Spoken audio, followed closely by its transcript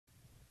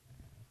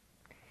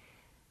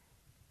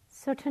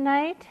So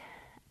tonight,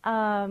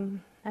 I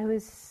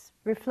was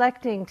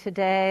reflecting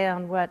today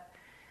on what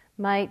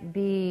might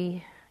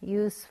be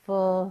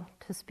useful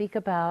to speak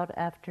about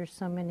after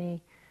so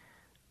many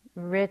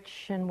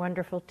rich and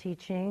wonderful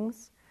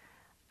teachings.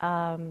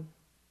 Sultram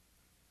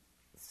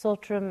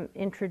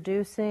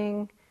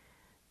introducing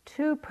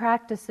two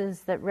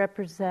practices that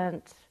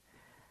represent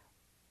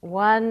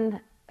one,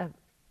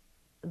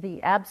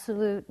 the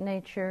absolute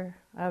nature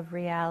of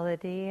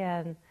reality,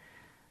 and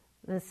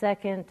the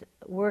second,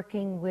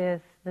 working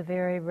with the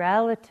very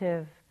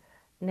relative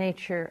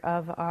nature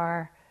of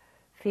our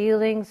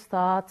feelings,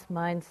 thoughts,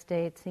 mind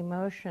states,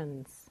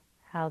 emotions,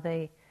 how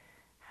they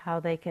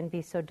can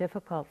be so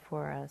difficult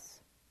for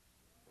us.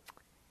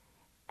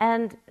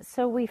 And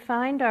so we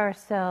find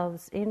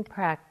ourselves in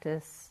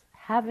practice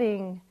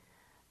having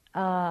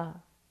a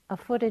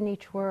foot in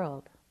each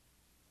world,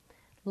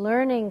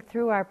 learning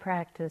through our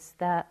practice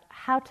that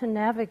how to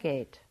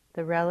navigate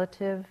the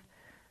relative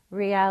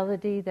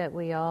reality that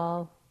we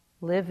all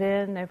live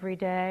in every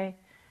day,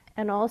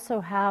 and also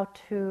how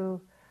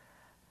to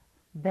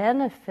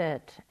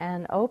benefit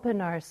and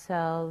open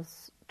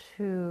ourselves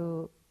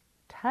to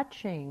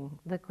touching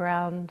the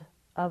ground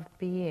of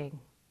being,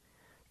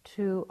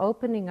 to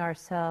opening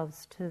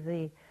ourselves to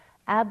the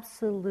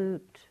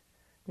absolute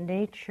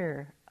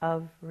nature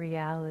of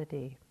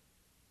reality.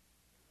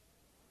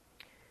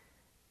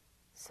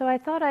 So I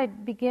thought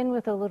I'd begin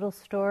with a little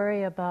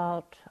story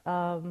about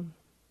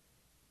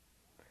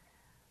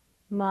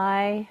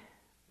my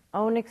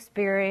own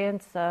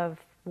experience of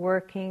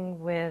working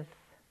with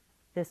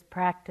this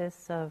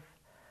practice of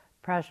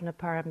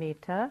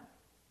Prajnaparamita.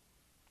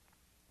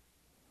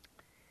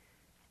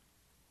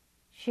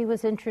 She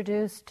was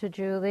introduced to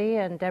Julie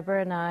and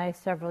Deborah and I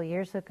several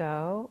years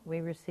ago.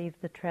 We received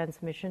the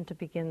transmission to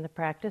begin the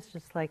practice,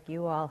 just like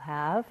you all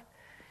have.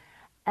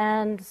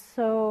 And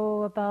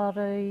so about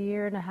a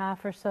year and a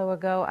half or so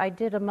ago, I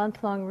did a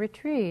month-long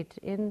retreat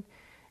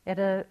at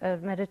a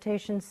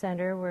meditation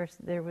center where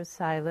there was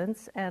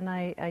silence, and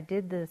I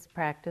did this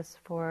practice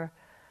for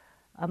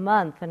a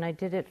month, and I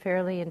did it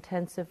fairly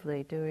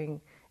intensively,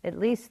 doing at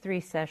least 3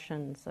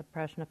 sessions of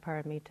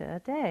Prajnaparamita a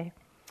day.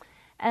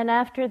 And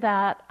after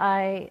that,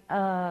 I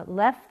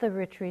left the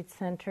retreat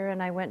center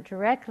and I went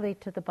directly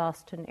to the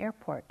Boston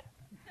airport,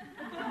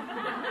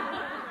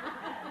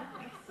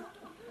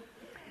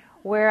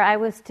 where I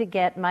was to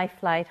get my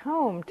flight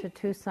home to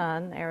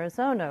Tucson,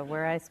 Arizona,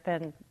 where I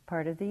spend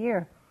part of the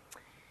year.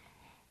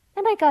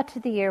 And I got to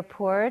the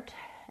airport,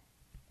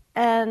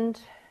 and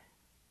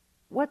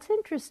what's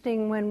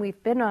interesting when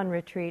we've been on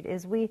retreat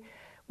is when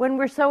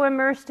we're so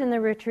immersed in the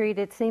retreat,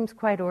 it seems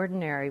quite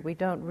ordinary. We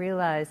don't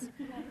realize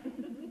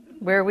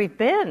where we've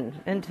been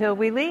until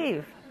we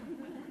leave.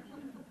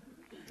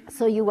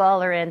 So you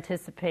all are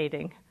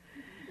anticipating.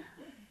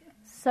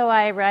 So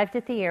I arrived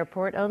at the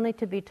airport only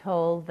to be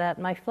told that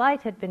my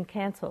flight had been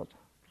canceled.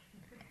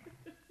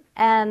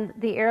 And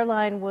the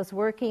airline was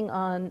working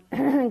on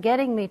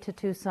getting me to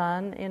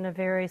Tucson in a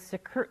very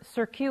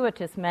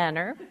circuitous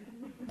manner,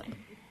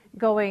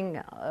 doing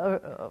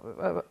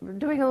a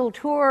little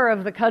tour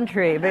of the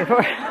country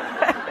before.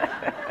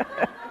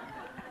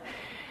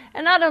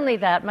 And not only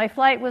that, my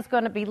flight was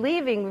going to be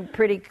leaving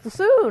pretty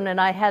soon, and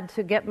I had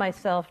to get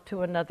myself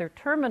to another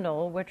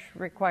terminal, which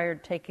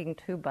required taking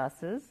 2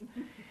 buses.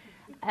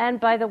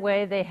 And by the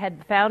way, they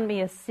had found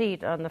me a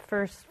seat on the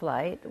first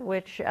flight,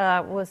 which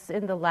was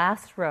in the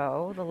last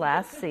row, the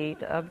last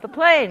seat of the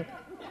plane.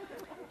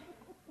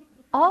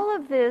 All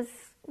of this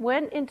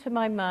went into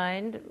my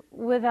mind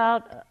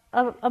without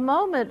a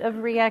moment of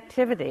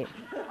reactivity.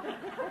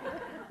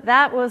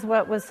 That was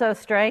what was so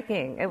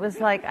striking. It was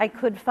like I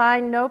could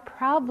find no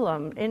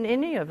problem in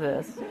any of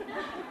this,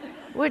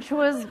 which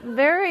was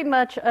very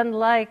much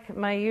unlike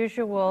my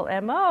usual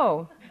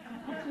MO,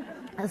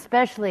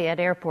 especially at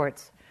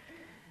airports.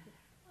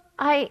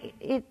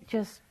 It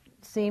just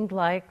seemed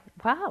like,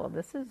 wow,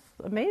 this is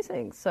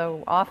amazing.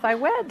 So off I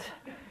went.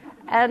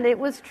 And it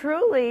was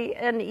truly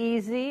an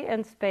easy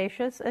and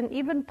spacious and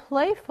even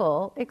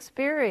playful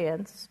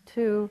experience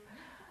to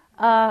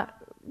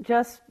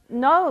just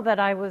know that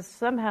I was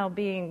somehow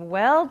being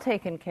well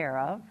taken care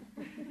of,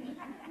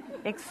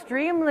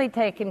 extremely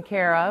taken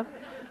care of,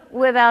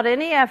 without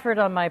any effort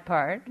on my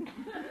part,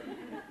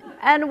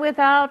 and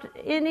without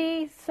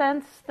any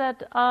sense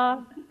that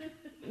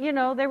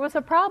there was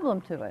a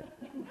problem to it.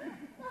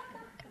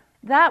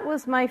 That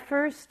was my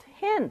first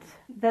hint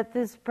that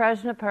this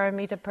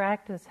Prajnaparamita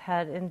practice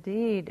had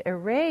indeed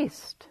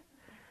erased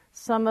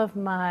some of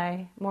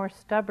my more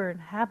stubborn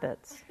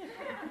habits.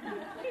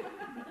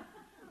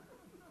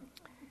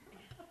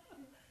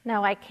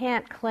 Now, I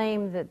can't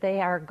claim that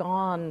they are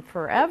gone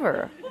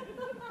forever,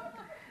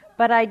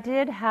 but I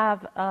did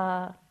have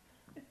a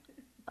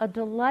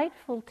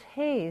delightful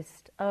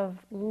taste of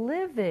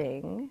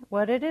living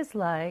what it is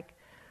like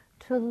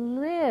to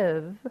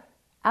live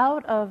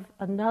out of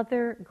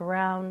another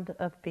ground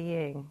of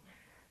being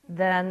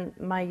than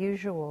my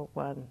usual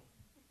one.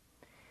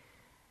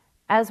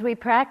 As we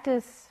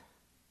practice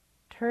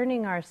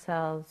turning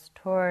ourselves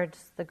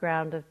towards the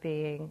ground of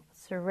being,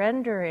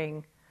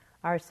 surrendering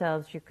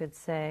ourselves, you could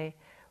say,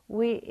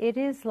 it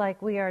is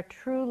like we are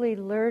truly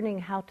learning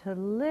how to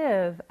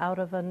live out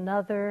of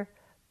another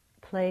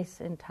place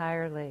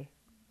entirely,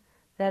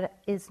 that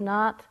is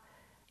not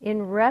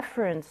in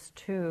reference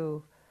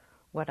to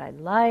what I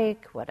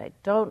like, what I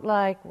don't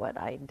like, what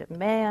I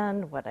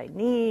demand, what I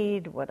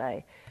need, what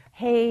I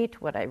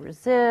hate, what I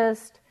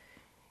resist.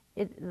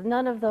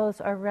 None of those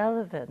are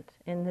relevant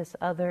in this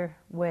other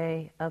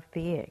way of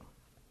being.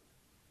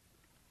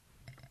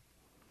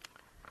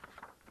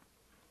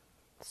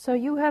 So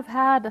you have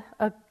had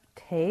a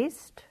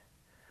taste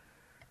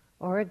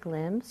or a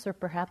glimpse, or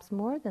perhaps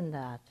more than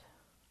that,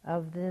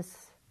 of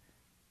this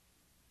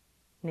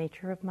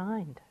nature of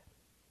mind.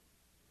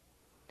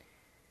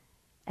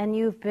 And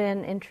you've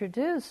been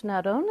introduced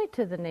not only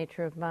to the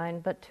nature of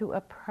mind, but to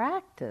a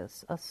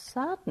practice, a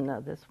sadhana,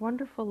 this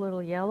wonderful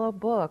little yellow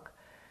book,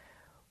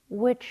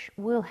 which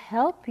will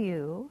help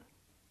you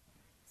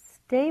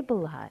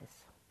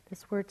stabilize.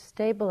 This word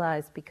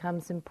stabilize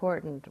becomes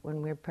important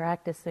when we're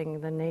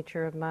practicing the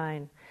nature of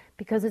mind,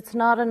 because it's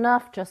not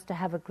enough just to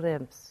have a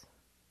glimpse.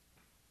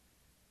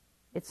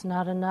 It's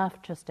not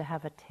enough just to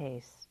have a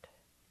taste.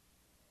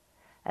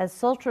 As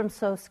Sultram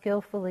so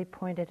skillfully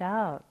pointed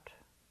out,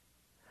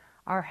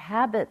 our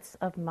habits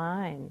of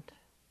mind,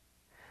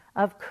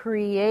 of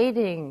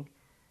creating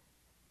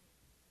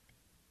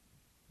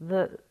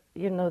the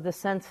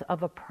sense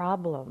of a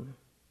problem,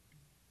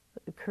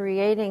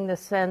 creating the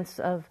sense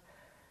of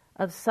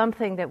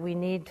something that we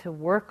need to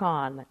work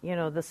on,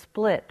 the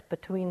split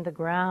between the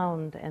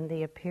ground and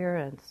the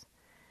appearance.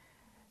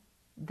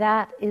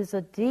 That is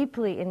a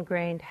deeply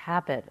ingrained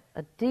habit,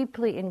 a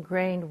deeply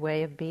ingrained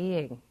way of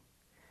being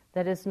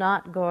that is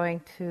not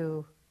going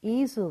to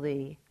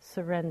easily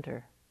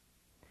surrender.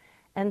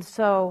 And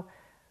so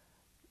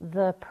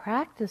the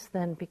practice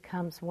then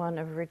becomes one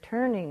of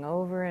returning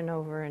over and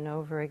over and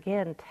over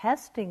again,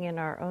 testing in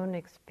our own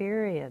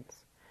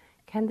experience.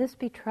 Can this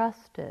be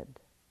trusted?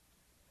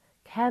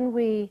 Can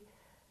we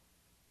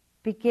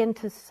begin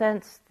to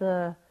sense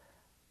the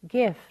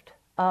gift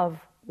of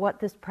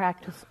what this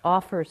practice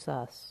offers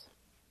us?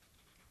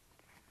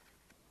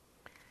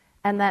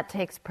 And that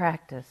takes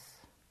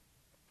practice.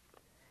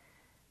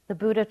 The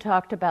Buddha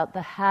talked about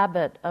the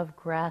habit of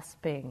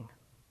grasping,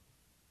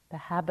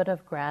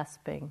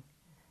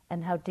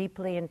 and how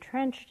deeply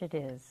entrenched it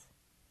is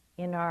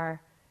in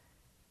our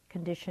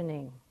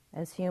conditioning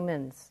as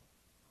humans,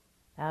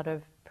 out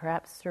of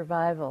perhaps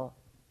survival.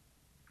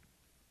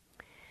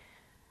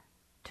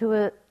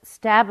 To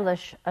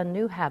establish a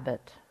new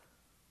habit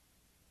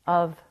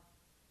of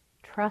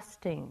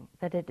trusting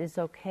that it is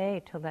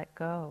okay to let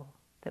go,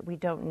 that we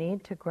don't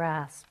need to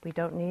grasp, we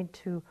don't need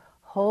to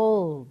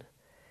hold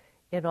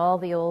in all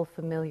the old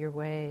familiar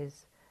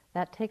ways.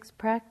 That takes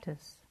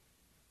practice.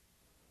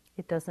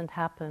 It doesn't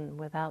happen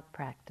without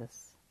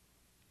practice.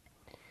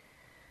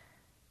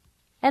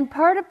 And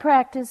part of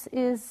practice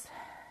is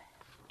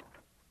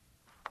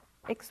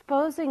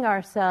exposing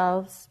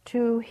ourselves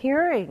to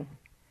hearing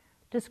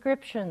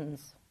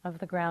descriptions of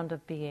the ground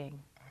of being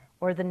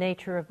or the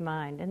nature of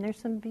mind. And there's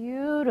some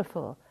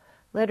beautiful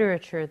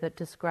literature that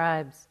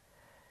describes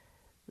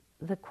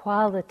the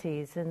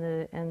qualities and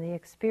the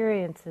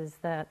experiences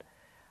that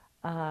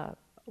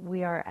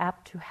we are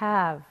apt to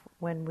have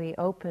when we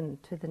open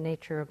to the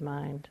nature of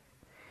mind.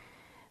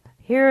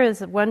 Here is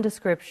one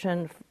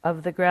description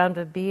of the ground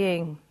of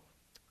being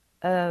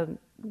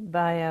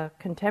by a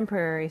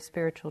contemporary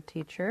spiritual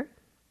teacher.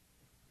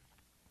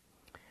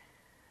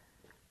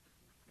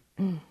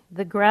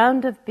 The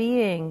ground of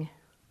being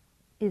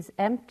is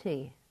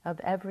empty of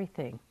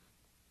everything.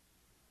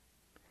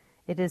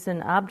 It is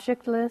an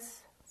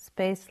objectless,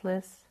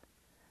 spaceless,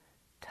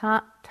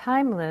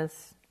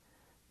 timeless,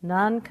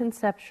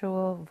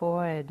 non-conceptual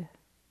void.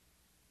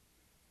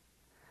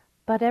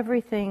 But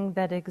everything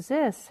that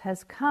exists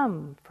has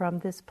come from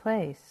this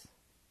place,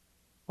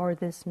 or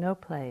this no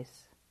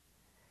place,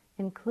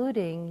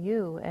 including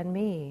you and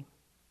me.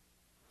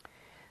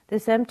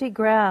 This empty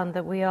ground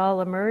that we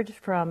all emerged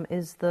from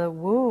is the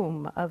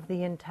womb of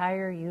the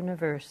entire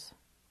universe.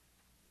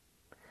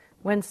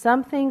 When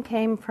something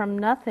came from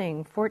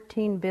nothing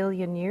 14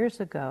 billion years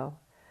ago,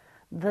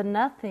 the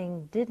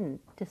nothing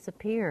didn't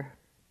disappear.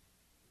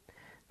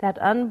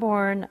 That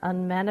unborn,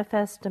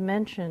 unmanifest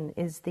dimension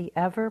is the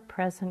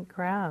ever-present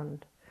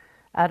ground,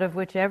 out of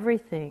which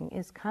everything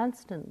is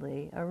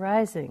constantly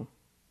arising.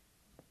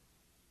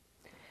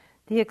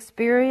 The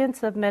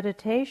experience of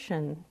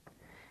meditation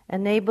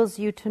enables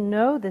you to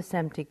know this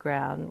empty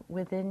ground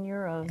within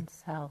your own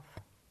self.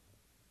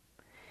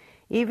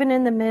 Even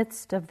in the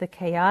midst of the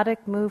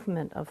chaotic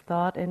movement of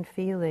thought and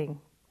feeling,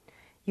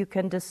 you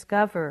can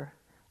discover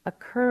a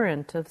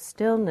current of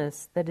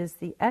stillness that is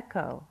the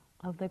echo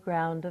of the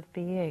ground of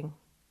being.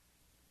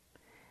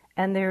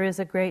 And there is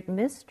a great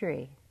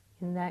mystery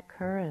in that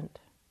current,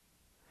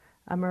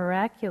 a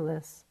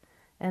miraculous,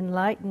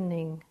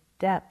 enlightening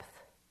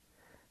depth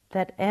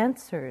that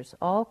answers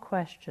all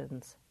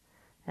questions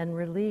and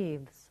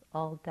relieves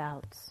all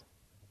doubts.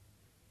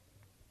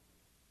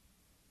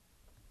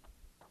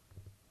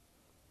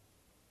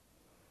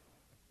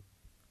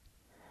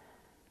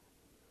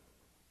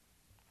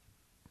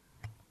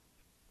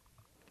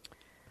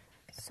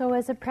 So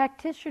as a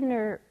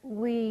practitioner,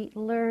 we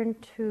learn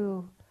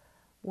to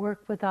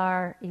work with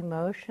our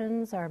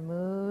emotions, our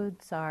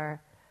moods,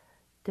 our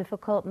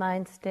difficult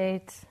mind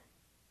states.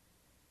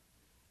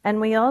 And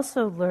we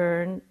also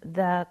learn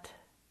that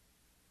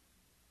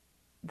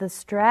the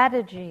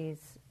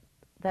strategies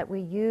that we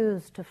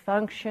use to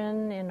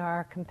function in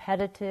our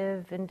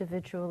competitive,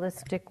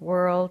 individualistic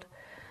world,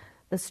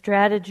 the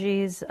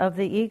strategies of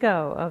the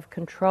ego, of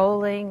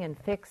controlling and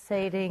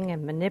fixating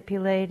and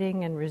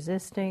manipulating and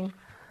resisting,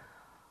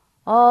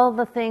 all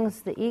the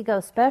things the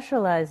ego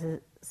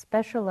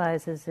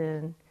specializes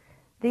in,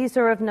 these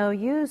are of no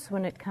use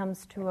when it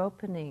comes to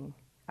opening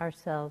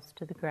ourselves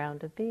to the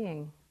ground of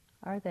being,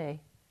 are they?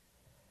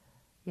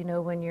 You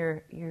know, when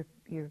you're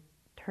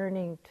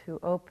turning to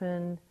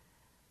open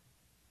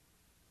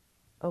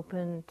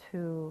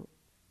to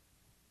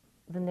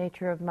the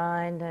nature of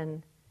mind,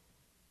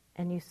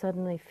 and you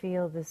suddenly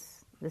feel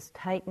this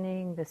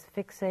tightening, this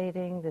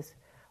fixating, this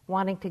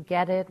wanting to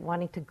get it,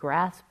 wanting to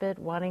grasp it,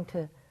 wanting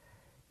to,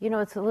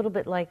 it's a little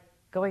bit like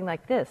going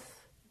like this,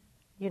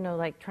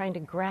 like trying to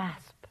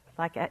grasp.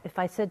 Like if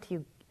I said to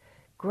you,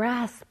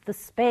 grasp the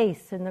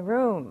space in the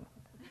room,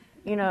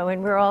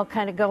 and we're all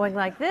kind of going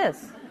like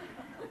this.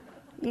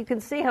 You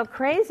can see how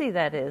crazy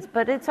that is,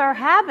 but it's our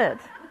habit.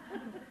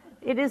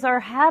 It is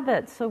our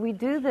habit, so we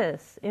do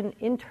this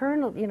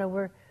internal,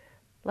 we're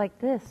like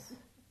this.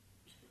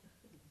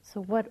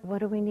 So what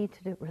do we need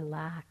to do?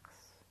 Relax.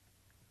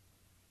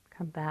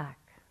 Come back,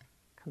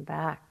 come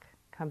back,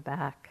 come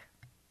back.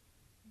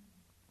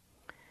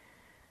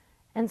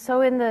 And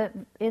so in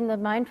the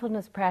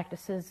mindfulness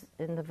practices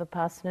in the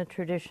Vipassana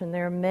tradition,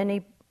 there are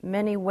many,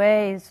 many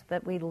ways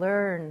that we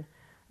learn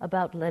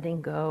about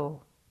letting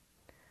go,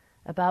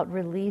 about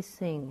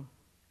releasing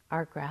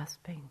our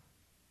grasping,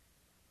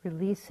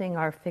 releasing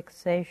our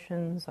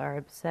fixations, our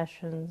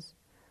obsessions,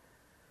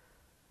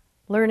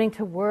 learning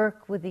to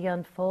work with the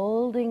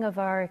unfolding of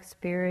our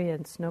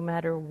experience no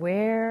matter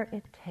where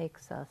it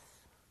takes us.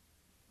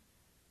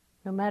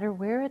 No matter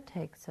where it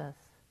takes us,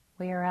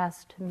 we are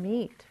asked to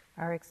meet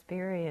our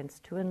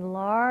experience, to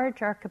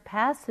enlarge our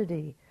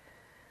capacity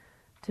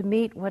to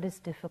meet what is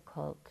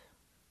difficult.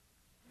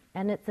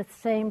 And at the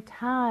same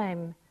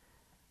time,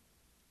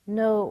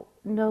 know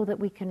that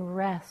we can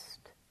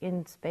rest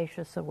in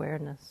spacious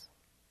awareness.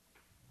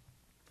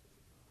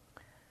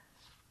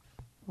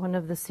 One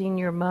of the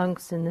senior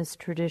monks in this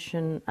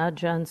tradition,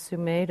 Ajahn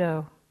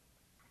Sumedho,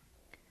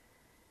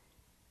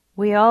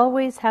 we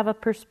always have a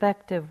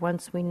perspective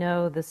once we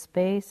know the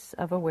space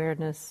of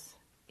awareness,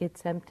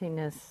 its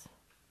emptiness.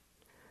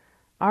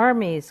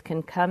 Armies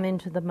can come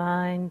into the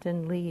mind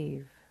and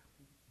leave.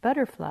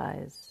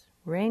 Butterflies,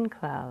 rain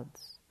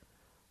clouds,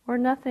 or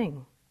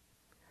nothing.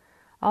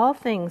 All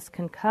things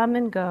can come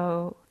and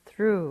go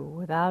through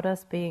without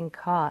us being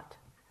caught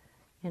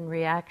in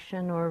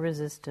reaction or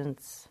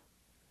resistance.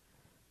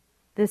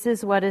 This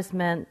is what is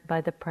meant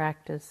by the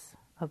practice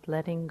of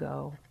letting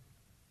go.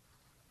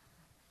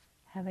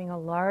 Having a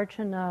large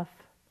enough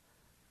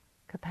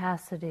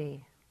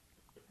capacity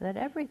that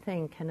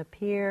everything can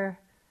appear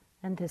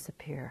and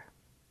disappear,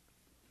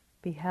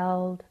 be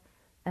held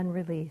and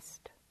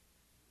released.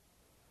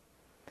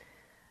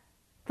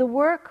 The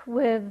work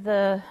with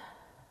the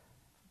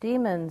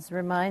demons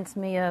reminds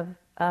me of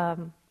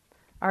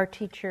our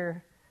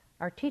teacher's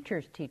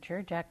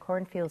teacher, Jack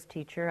Kornfield's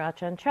teacher,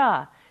 Ajahn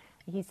Chah.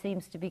 He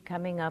seems to be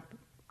coming up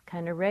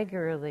kind of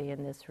regularly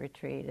in this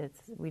retreat.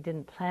 We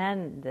didn't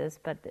plan this,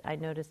 but I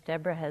noticed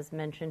Deborah has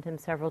mentioned him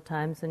several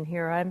times, and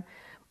here I'm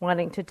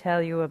wanting to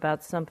tell you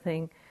about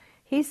something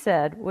he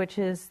said, which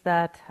is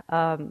that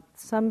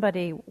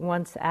somebody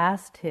once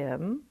asked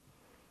him,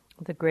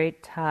 the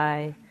great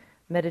Thai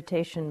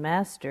meditation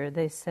master,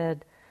 they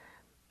said,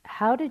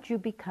 "How did you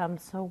become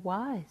so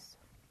wise?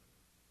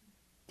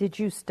 Did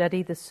you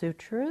study the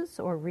sutras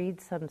or read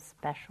some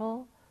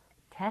special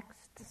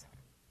texts?"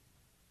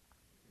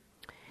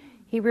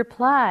 He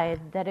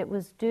replied that it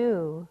was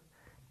due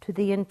to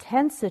the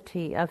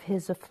intensity of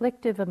his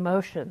afflictive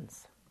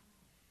emotions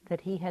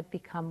that he had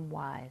become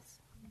wise.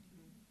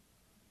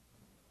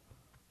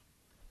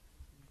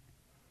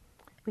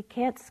 We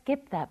can't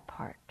skip that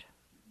part.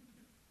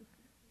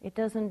 It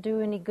doesn't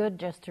do any good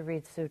just to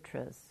read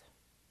sutras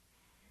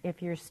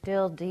if you're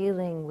still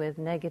dealing with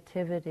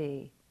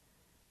negativity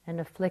and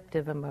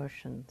afflictive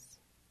emotions.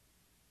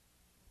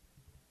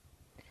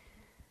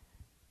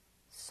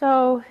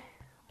 So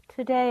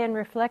today, in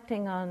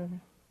reflecting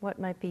on what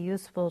might be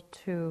useful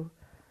to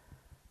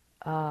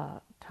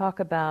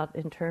talk about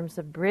in terms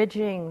of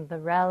bridging the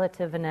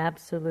relative and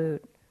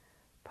absolute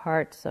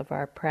parts of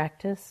our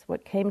practice,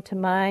 what came to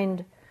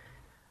mind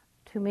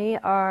to me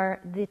are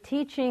the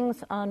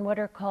teachings on what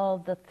are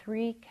called the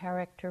three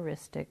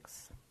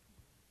characteristics.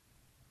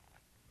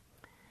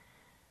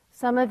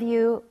 Some of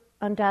you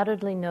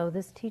undoubtedly know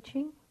this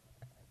teaching,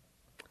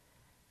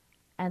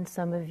 and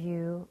some of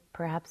you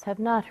perhaps have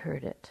not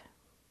heard it.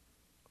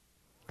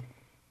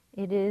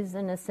 It is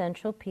an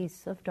essential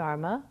piece of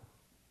Dharma,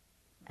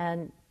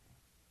 and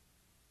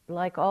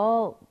like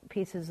all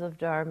pieces of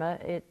Dharma,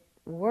 it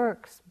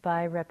works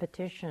by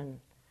repetition.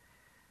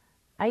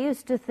 I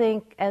used to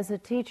think as a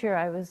teacher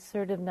I was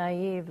sort of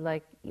naive,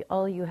 like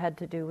all you had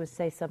to do was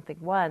say something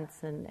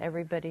once and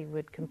everybody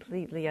would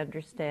completely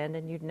understand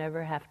and you'd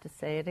never have to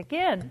say it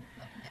again.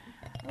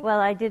 Well,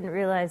 I didn't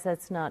realize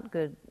that's not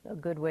a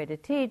good way to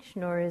teach,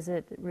 nor is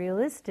it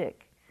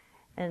realistic.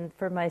 And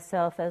for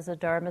myself as a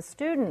Dharma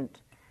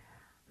student,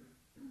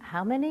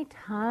 how many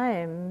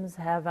times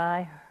have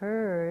I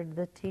heard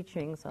the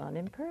teachings on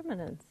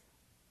impermanence?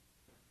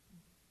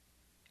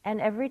 And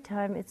every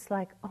time it's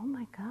like, oh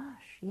my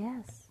gosh,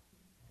 yes.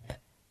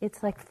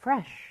 It's like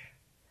fresh.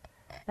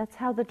 That's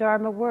how the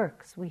Dharma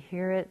works. We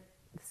hear it,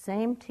 the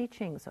same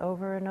teachings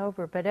over and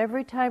over. But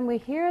every time we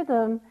hear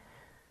them,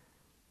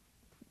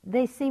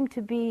 they seem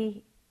to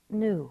be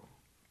new.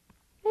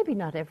 Maybe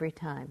not every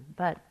time,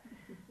 but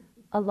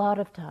a lot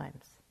of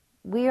times.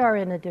 We are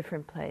in a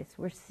different place.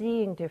 We're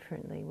seeing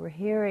differently. We're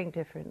hearing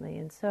differently.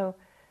 And so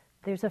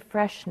there's a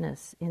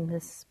freshness in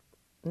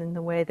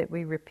the way that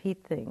we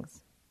repeat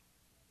things.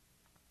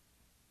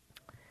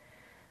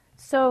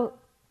 So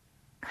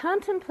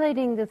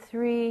contemplating the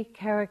three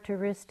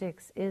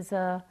characteristics is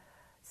a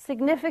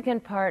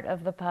significant part of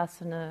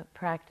Vipassana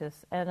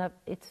practice, and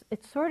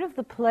it's sort of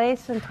the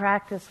place and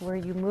practice where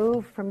you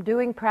move from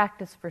doing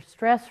practice for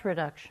stress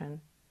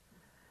reduction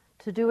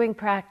to doing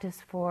practice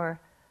for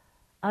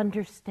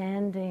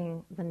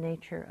understanding the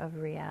nature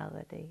of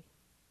reality.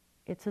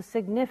 It's a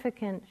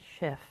significant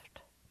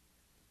shift.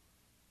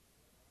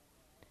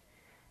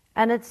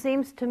 And it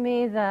seems to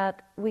me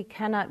that we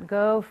cannot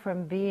go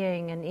from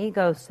being an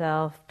ego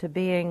self to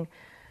being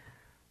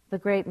the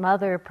great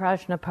mother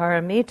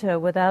Prajnaparamita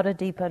without a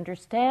deep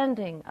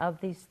understanding of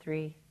these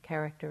three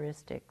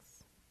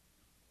characteristics.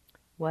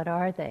 What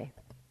are they?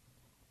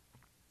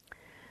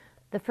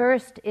 The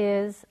first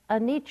is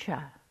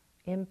anicca,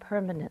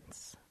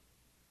 impermanence.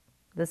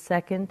 The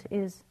second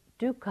is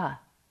dukkha,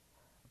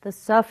 the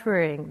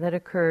suffering that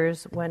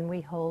occurs when we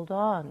hold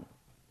on.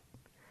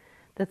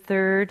 The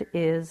third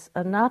is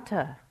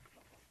anatta,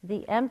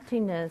 the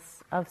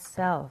emptiness of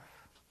self.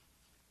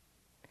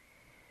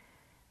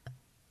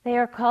 They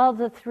are called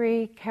the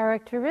three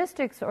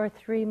characteristics or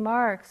three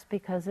marks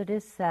because it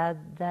is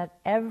said that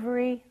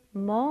every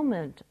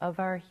moment of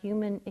our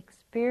human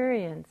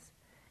experience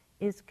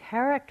is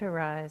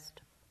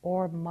characterized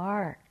or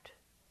marked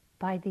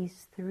by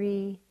these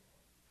three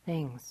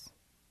things.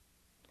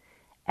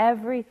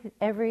 Every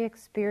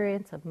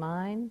experience of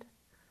mind,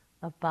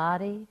 of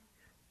body,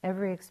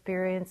 every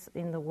experience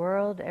in the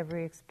world,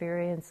 every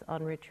experience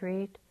on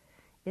retreat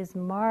is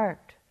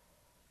marked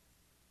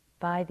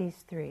by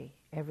these three.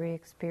 Every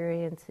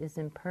experience is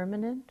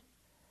impermanent.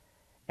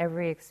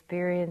 Every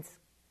experience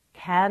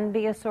can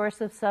be a source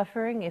of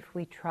suffering if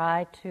we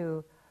try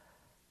to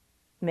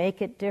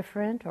make it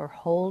different or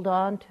hold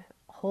on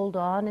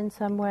in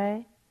some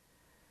way.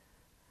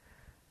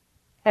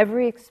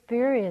 Every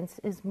experience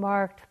is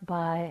marked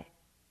by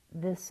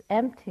this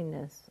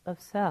emptiness of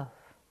self.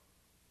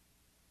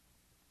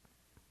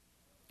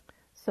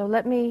 So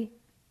let me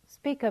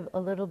speak a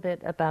little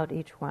bit about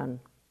each one.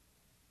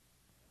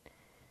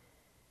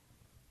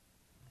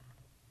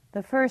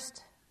 The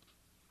first,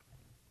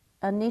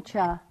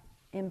 anicca,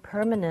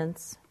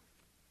 impermanence.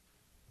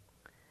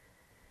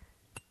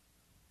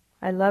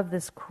 I love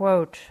this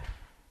quote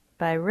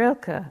by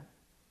Rilke.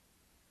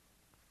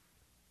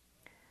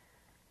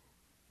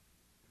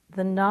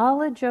 The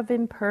knowledge of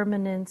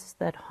impermanence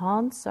that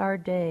haunts our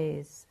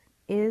days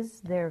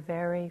is their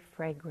very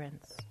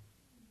fragrance.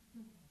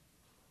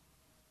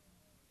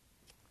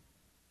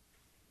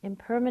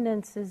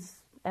 Impermanence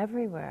is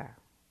everywhere.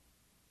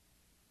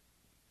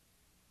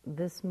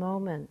 This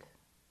moment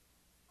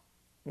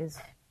is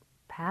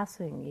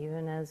passing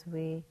even as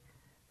we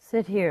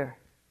sit here.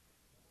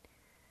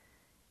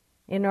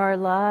 In our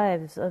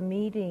lives, a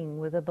meeting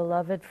with a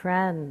beloved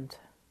friend,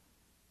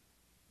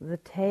 the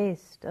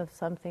taste of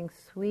something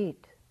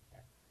sweet,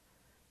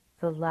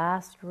 the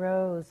last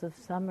rose of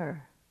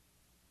summer,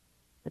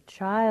 a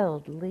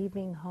child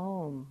leaving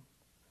home.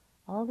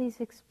 All these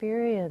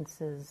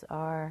experiences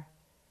are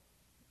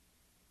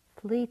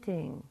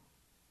fleeting,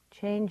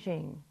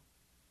 changing,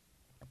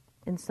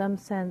 in some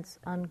sense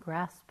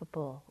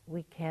ungraspable.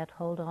 We can't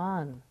hold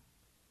on,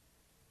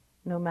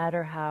 no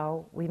matter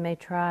how we may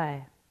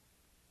try.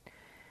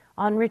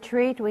 On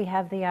retreat, we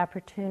have the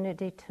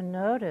opportunity to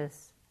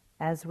notice,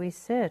 as we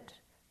sit,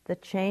 the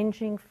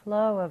changing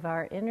flow of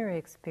our inner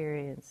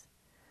experience,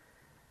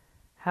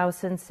 how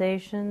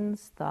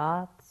sensations,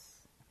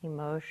 thoughts,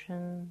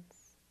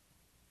 emotions,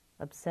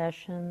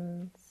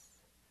 obsessions,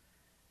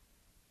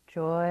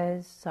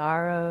 joys,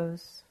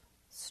 sorrows,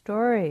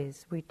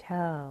 stories we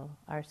tell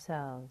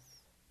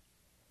ourselves.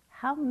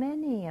 How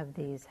many of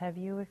these have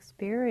you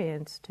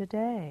experienced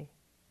today?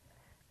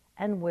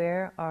 And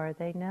where are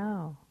they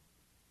now?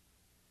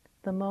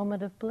 The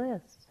moment of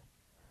bliss,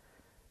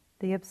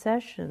 the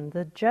obsession,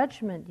 the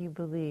judgment you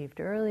believed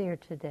earlier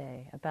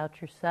today about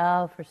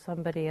yourself or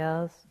somebody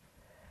else,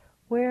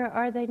 where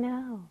are they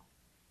now?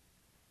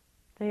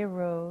 They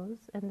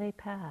arose and they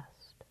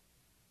passed.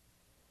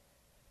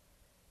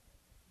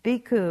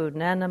 Bhikkhu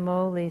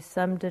Nanamoli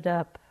summed it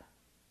up.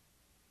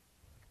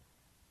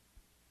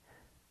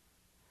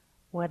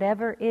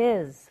 Whatever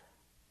is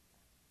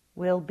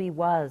will be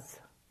was.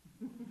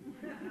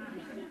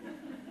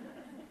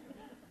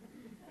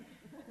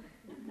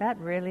 That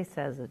really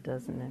says it,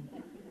 doesn't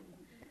it?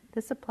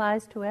 This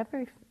applies to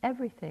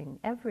everything,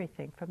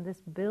 from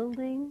this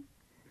building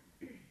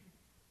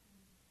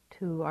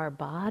to our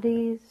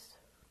bodies,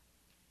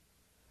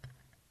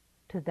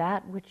 to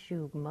that which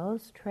you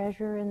most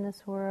treasure in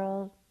this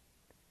world,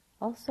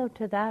 also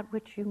to that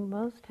which you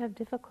most have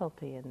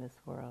difficulty in this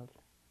world.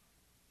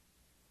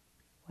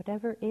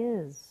 Whatever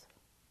is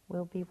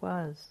will be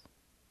was.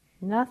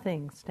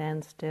 Nothing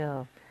stands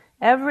still.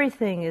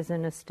 Everything is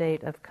in a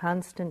state of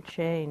constant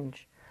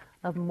change,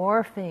 of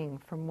morphing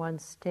from one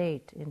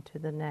state into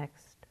the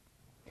next.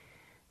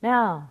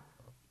 Now,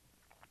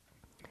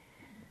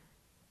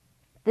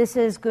 this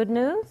is good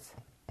news.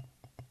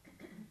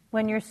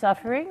 When you're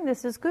suffering,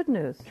 this is good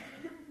news.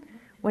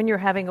 When you're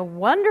having a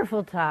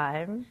wonderful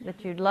time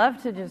that you'd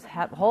love to just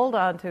hold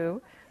on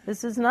to,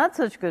 this is not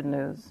such good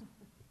news.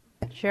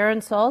 Sharon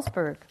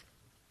Salzberg.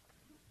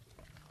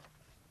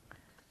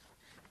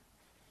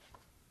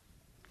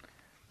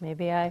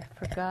 Maybe I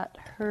forgot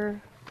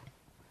her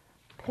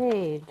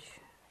page.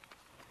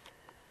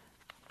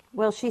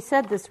 Well, she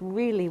said this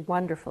really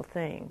wonderful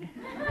thing,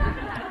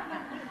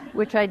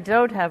 which I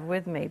don't have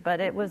with me,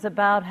 but it was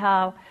about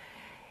how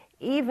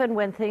even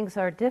when things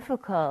are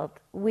difficult,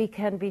 we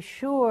can be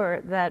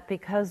sure that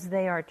because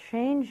they are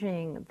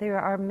changing, there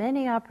are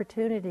many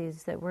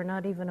opportunities that we're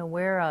not even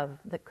aware of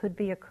that could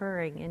be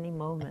occurring any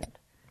moment.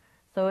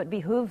 So it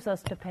behooves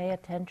us to pay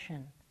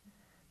attention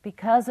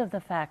because of the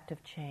fact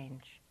of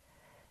change.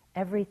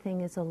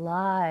 Everything is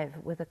alive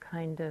with a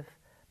kind of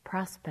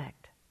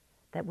prospect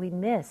that we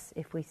miss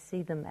if we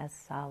see them as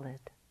solid.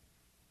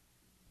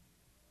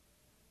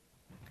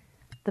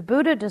 The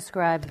Buddha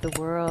described the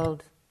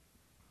world: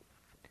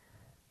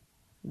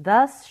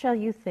 "Thus shall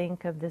you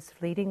think of this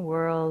fleeting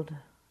world,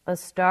 a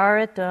star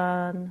at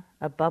dawn,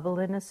 a bubble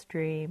in a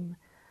stream,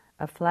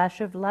 a flash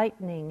of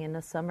lightning in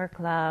a summer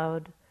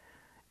cloud,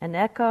 an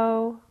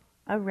echo,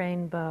 a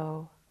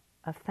rainbow,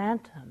 a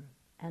phantom,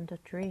 and a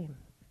dream."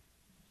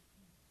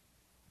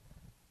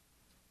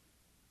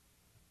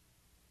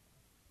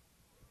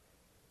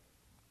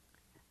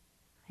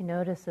 I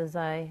notice as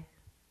I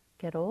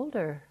get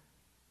older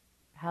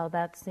how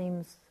that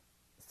seems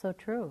so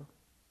true,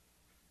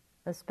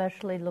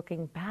 especially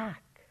looking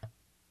back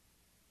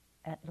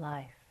at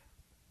life.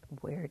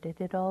 Where did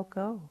it all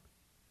go?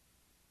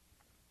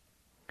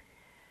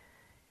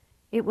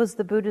 It was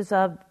the Buddha's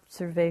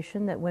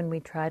observation that when we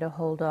try to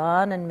hold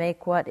on and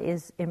make what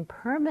is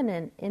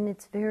impermanent in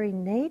its very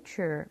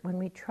nature, when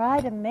we try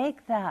to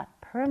make that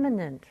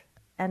permanent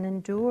and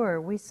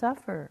endure, we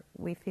suffer,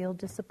 we feel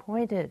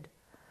disappointed.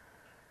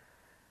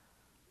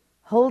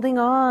 Holding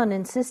on,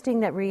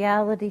 insisting that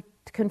reality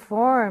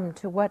conform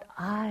to what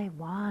I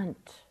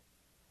want.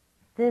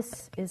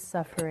 This is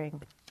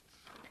suffering.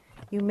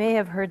 You may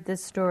have heard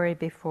this story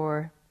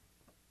before.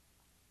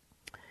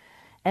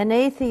 An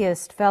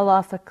atheist fell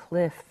off a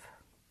cliff.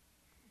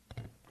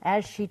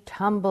 As she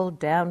tumbled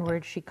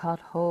downward, she caught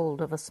hold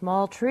of a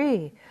small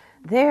tree.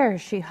 There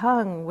she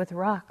hung with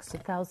rocks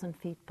 1,000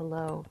 feet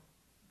below,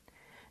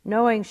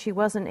 knowing she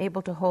wasn't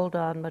able to hold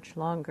on much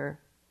longer.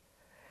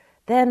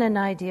 Then an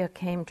idea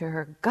came to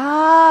her.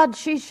 "God!"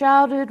 she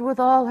shouted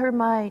with all her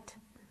might.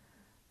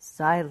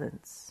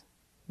 Silence.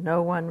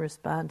 No one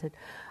responded.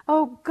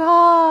 "Oh,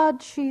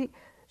 God!" she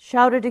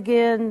shouted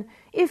again.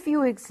 "If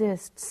you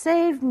exist,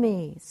 save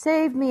me,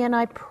 and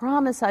I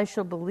promise I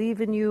shall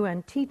believe in you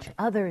and teach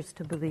others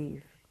to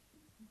believe."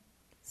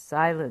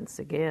 Silence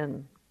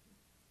again.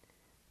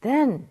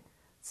 Then,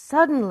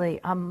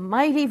 suddenly, a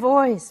mighty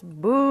voice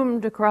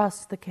boomed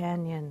across the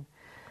canyon.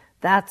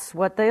 "That's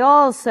what they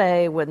all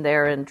say when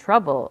they're in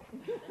trouble."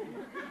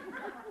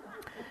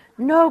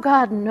 "No,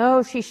 God,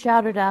 no," she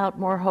shouted out,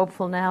 more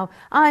hopeful now.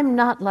 "I'm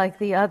not like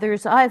the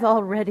others. I've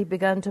already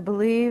begun to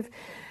believe.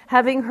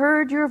 Having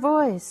heard your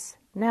voice,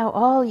 now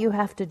all you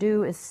have to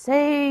do is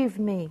save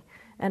me,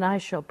 and I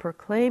shall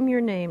proclaim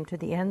your name to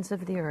the ends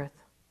of the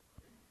earth."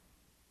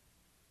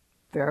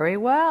 "Very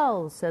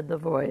well," said the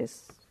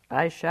voice.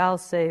 "I shall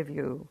save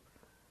you.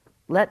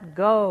 Let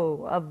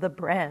go of the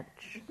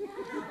branch."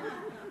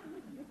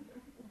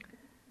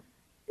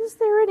 "Is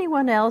there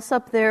anyone else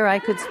up there I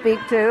could speak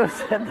to?"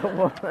 said the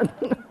woman.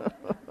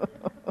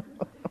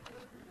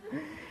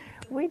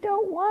 We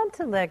don't want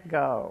to let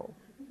go.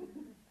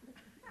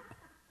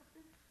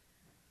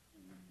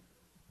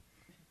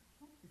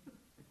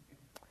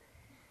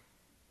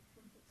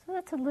 So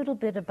that's a little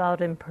bit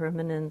about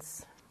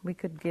impermanence. We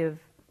could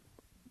give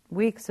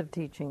weeks of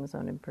teachings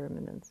on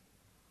impermanence.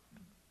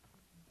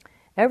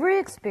 Every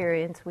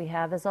experience we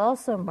have is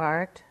also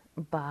marked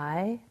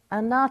by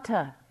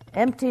anatta,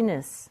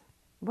 emptiness.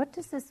 What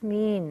does this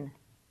mean?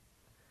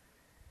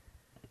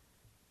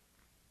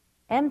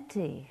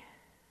 Empty.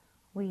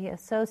 We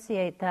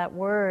associate that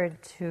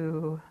word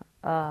to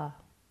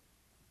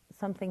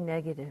something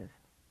negative,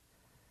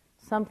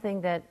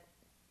 something that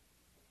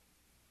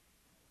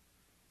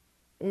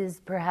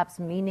is perhaps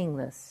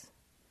meaningless.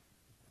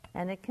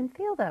 And it can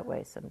feel that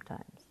way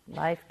sometimes.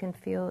 Life can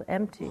feel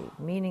empty,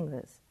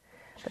 meaningless.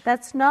 But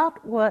that's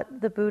not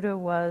what the Buddha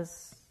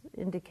was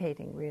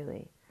indicating,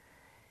 really.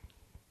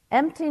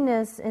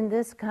 Emptiness in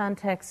this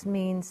context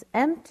means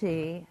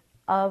empty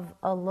of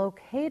a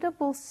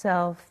locatable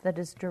self that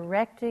is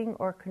directing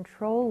or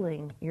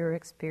controlling your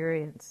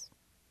experience.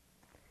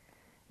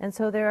 And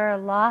so there are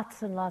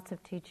lots and lots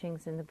of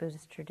teachings in the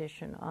Buddhist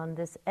tradition on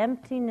this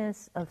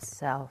emptiness of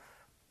self.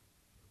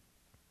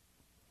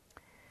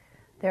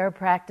 There are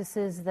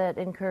practices that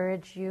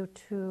encourage you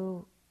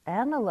to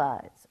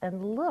analyze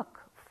and look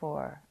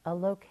for a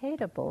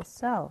locatable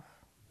self.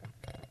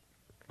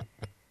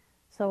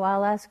 So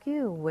I'll ask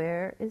you,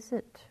 where is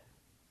it?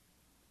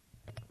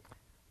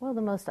 Well,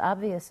 the most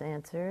obvious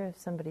answer, if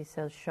somebody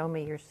says, show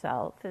me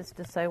yourself, is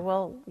to say,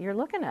 well, you're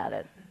looking at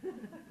it.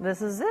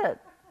 This is it.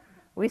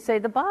 We say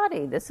the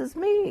body, this is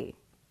me.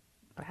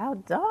 How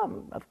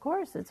dumb, of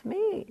course, it's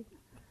me.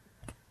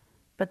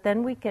 But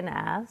then we can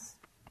ask,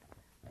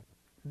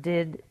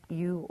 did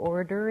you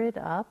order it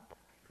up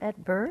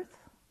at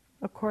birth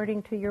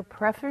according to your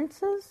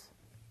preferences?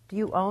 Do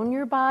you own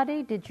your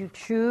body? Did you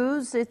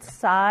choose its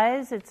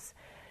size,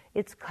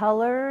 its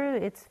color,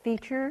 its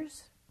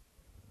features?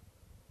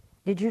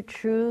 Did you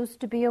choose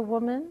to be a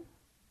woman,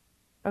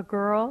 a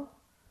girl?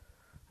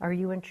 Are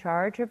you in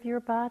charge of your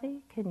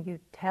body? Can you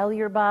tell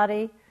your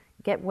body,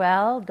 get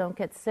well, don't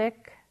get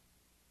sick?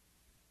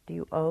 Do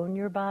you own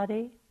your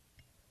body?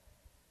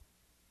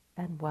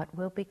 And what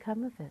will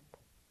become of it?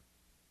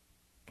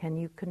 Can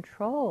you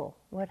control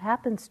what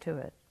happens to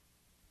it?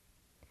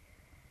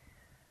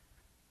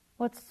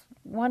 What's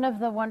one of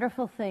the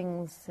wonderful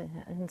things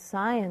in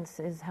science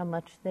is how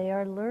much they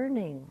are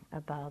learning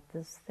about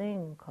this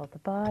thing called the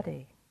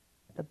body.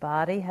 The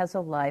body has a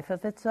life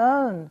of its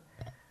own,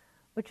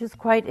 which is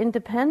quite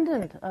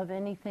independent of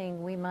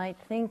anything we might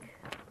think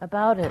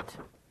about it.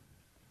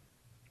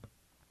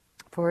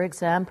 For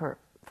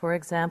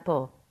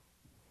example,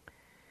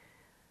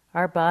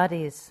 our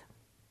bodies,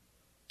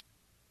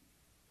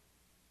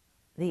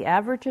 the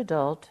average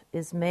adult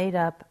is made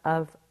up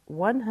of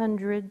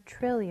 100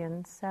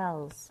 trillion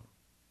cells.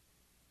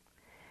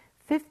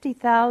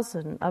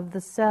 50,000 of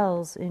the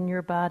cells in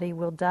your body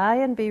will die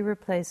and be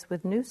replaced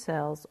with new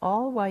cells,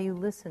 all while you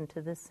listen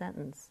to this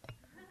sentence.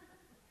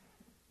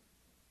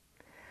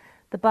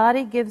 The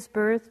body gives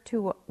birth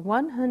to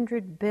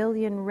 100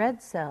 billion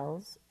red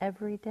cells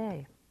every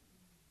day.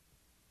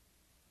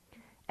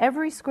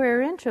 Every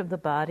square inch of the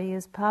body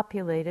is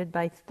populated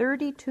by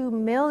 32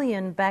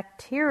 million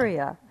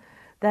bacteria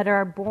that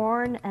are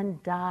born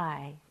and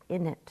die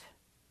in it.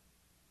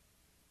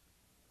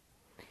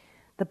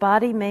 The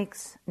body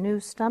makes new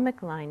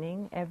stomach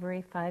lining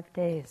every 5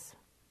 days.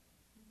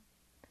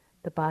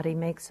 The body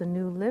makes a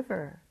new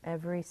liver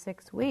every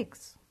 6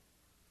 weeks.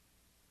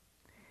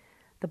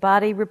 The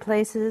body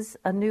replaces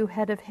a new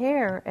head of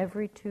hair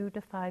every 2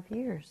 to 5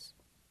 years.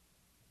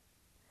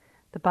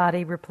 The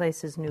body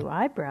replaces new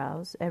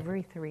eyebrows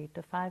every 3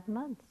 to 5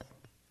 months.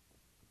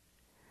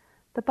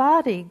 The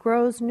body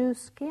grows new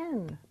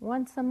skin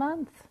once a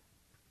month.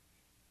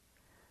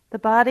 The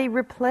body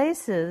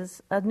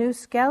replaces a new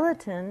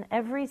skeleton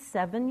every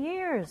 7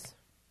 years.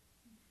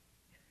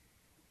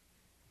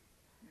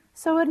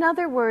 So in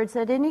other words,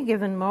 at any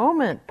given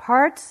moment,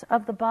 parts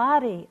of the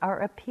body are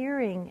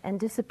appearing and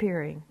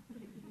disappearing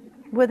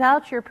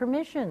without your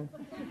permission.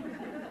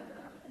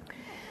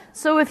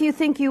 So if you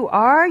think you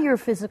are your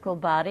physical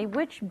body,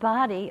 which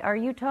body are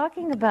you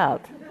talking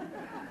about?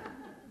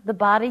 The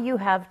body you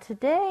have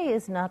today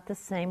is not the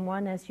same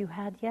one as you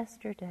had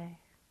yesterday.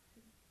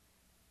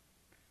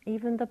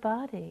 Even the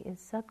body is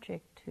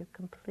subject to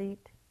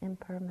complete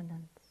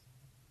impermanence.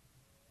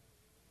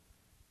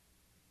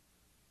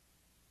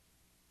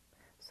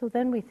 So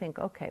then we think,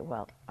 okay,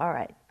 well, all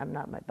right, I'm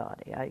not my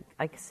body.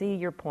 I see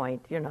your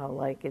point,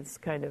 like it's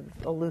kind of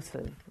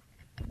elusive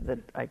that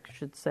I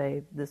should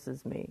say this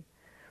is me.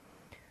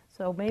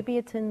 So maybe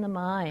it's in the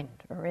mind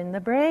or in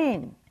the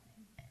brain.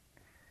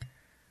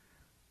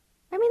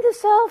 I mean, the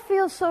self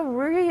feels so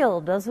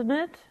real, doesn't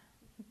it?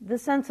 The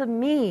sense of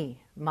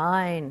me,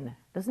 mine.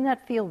 Doesn't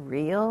that feel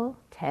real,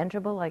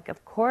 tangible? Like,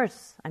 of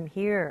course, I'm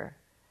here.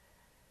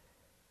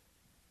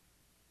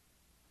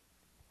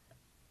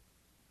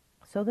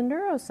 So the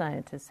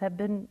neuroscientists have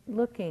been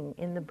looking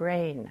in the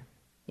brain.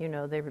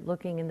 They're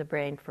looking in the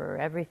brain for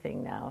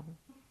everything now.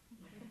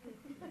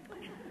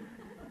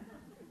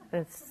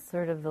 It's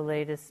sort of the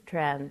latest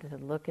trend to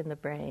look in the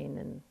brain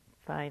and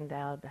find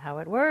out how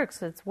it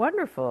works. It's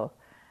wonderful.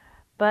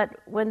 But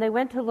when they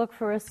went to look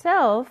for a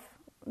self,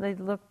 they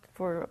looked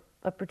for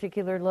a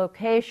particular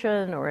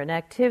location or an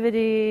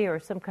activity or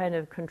some kind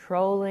of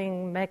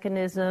controlling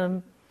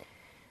mechanism.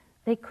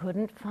 They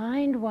couldn't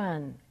find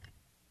one.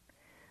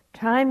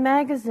 Time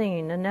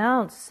magazine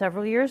announced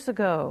several years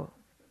ago,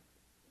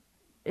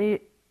 in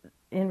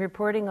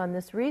reporting on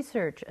this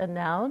research,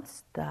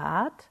 announced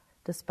that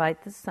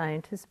despite the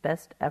scientists'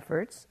 best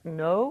efforts,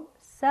 no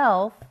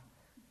self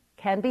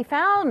can be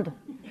found.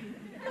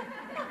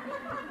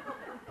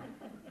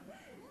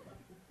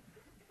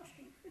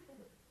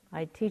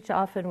 I teach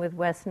often with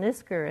Wes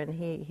Nisker, and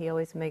he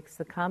always makes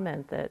the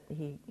comment that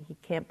he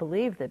can't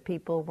believe that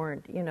people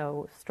weren't,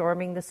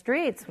 storming the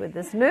streets with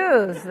this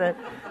news that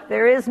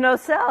there is no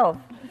self.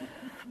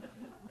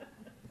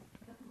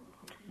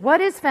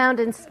 What is found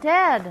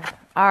instead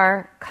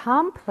are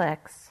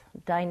complex,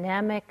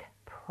 dynamic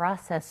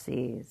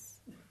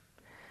processes,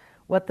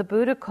 what the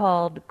Buddha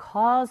called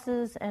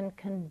causes and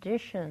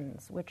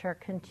conditions, which are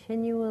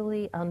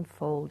continually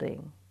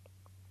unfolding.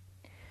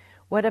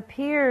 What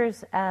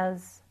appears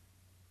as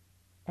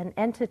an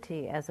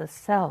entity, as a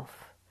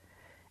self,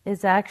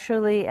 is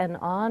actually an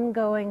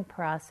ongoing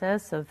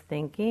process of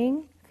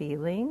thinking,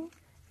 feeling,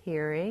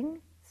 hearing,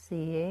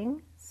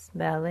 seeing,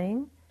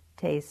 smelling,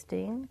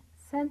 tasting,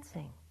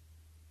 sensing.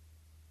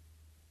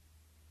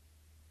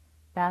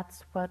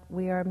 That's what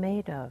we are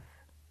made of.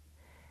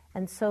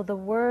 And so the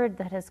word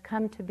that has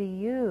come to be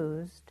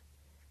used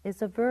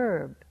is a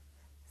verb,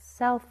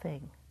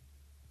 selfing.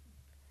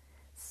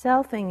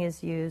 Selfing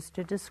is used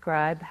to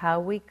describe how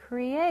we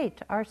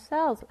create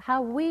ourselves,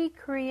 how we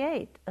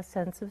create a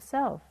sense of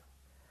self.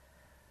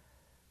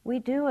 We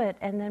do it,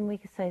 and then we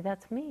say,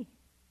 that's me.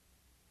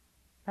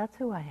 That's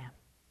who I am.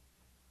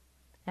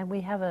 And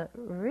we have a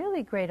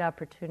really great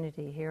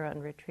opportunity here on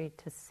retreat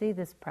to see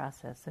this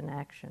process in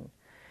action.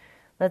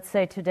 Let's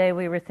say today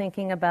we were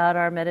thinking about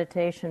our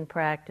meditation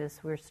practice.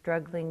 We're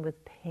struggling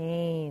with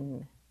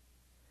pain.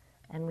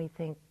 And we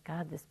think,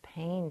 God, this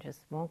pain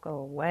just won't go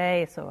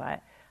away, so I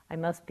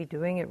must be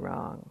doing it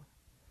wrong.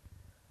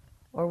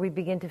 Or we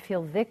begin to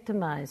feel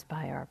victimized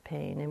by our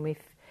pain, and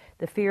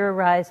the fear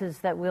arises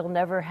that we'll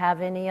never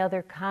have any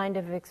other kind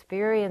of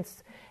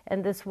experience,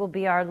 and this will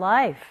be our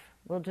life.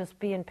 We'll just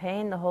be in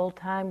pain the whole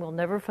time. We'll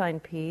never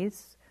find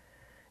peace.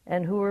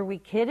 And who are we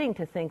kidding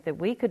to think that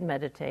we could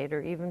meditate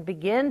or even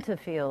begin to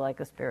feel like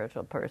a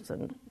spiritual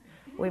person?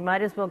 We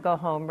might as well go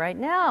home right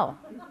now.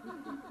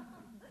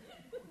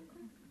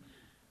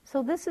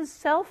 So this is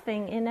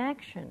selfing in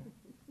action.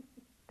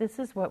 This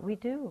is what we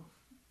do.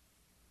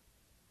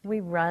 We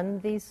run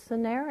these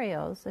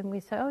scenarios and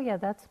we say, oh yeah,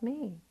 that's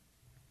me.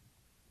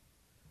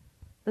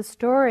 The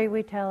story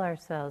we tell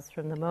ourselves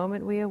from the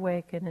moment we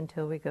awaken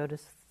until we go to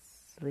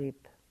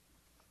sleep.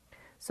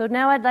 So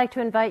now I'd like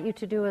to invite you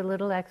to do a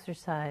little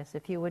exercise.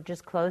 If you would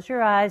just close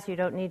your eyes, you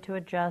don't need to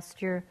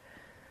adjust your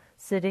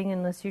sitting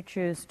unless you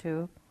choose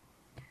to.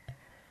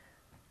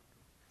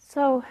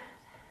 So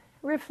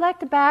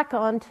reflect back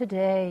on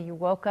today. You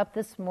woke up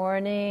this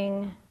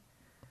morning,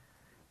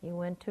 you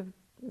went to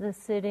the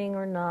sitting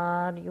or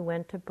not, you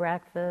went to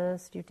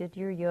breakfast, you did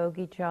your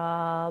yogi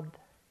job,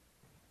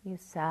 you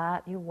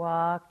sat, you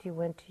walked, you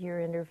went to your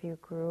interview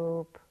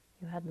group,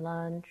 you had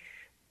lunch.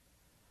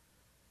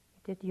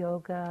 Did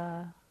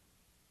yoga,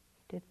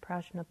 did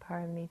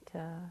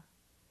prajnaparamita.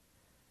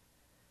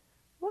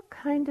 What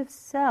kind of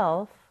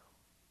self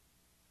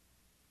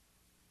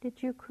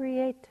did you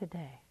create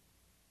today?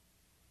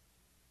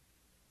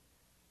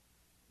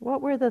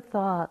 What were the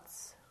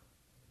thoughts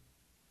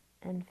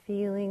and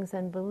feelings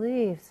and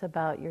beliefs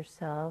about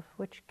yourself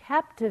which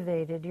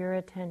captivated your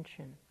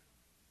attention,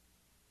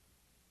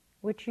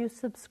 which you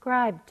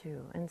subscribed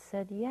to and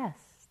said, yes,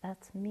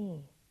 that's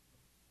me?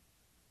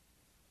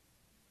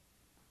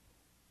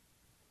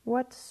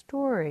 What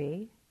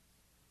story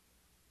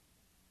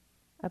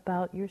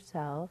about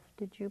yourself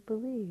did you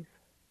believe?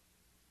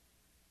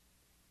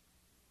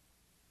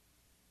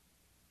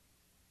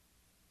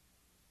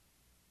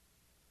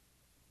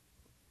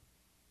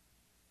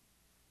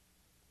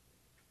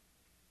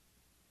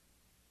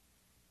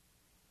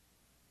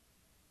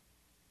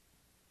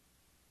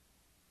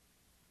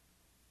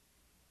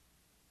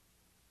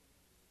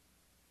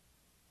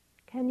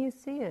 Can you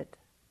see it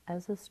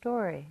as a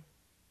story?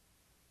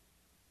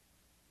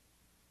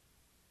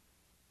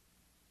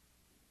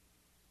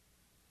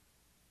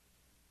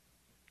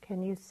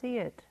 Can you see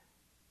it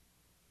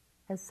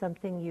as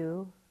something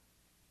you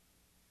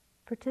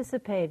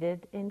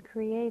participated in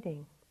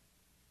creating?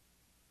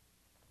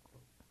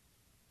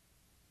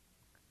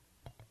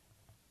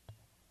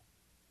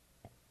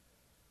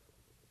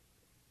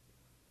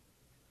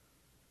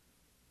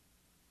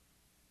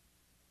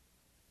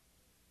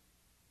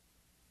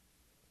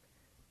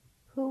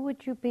 Who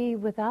would you be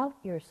without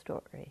your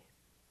story?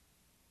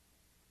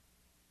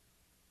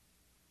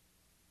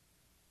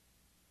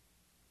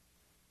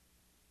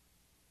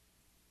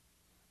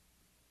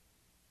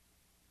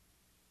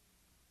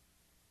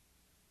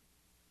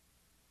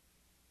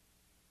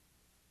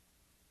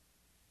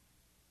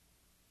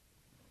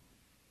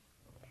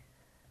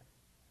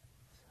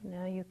 So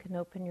now you can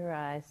open your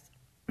eyes.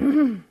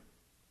 One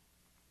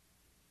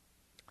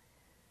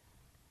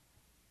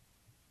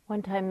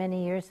time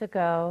many years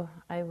ago,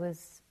 I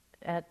was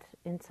at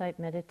Insight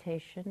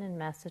Meditation in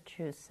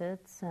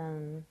Massachusetts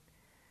and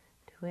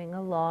doing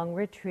a long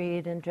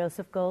retreat, and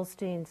Joseph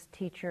Goldstein's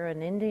teacher,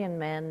 an Indian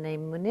man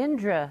named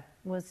Munindra,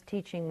 was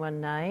teaching one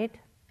night.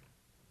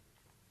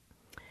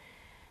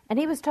 And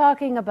he was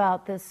talking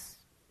about this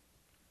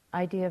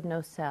idea of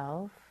no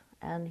self,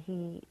 and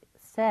he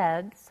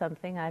said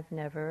something I've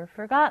never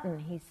forgotten.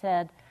 He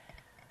said,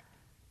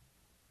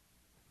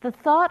 The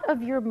thought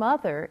of your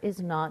mother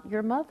is not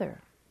your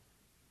mother.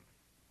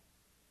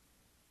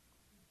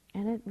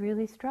 And it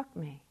really struck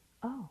me.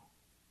 Oh,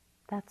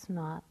 that's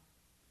not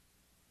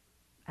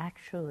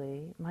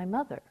actually my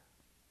mother.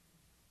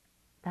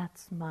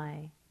 That's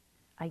my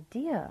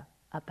idea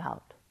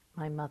about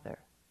my mother.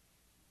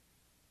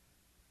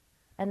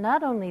 And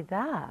not only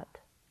that,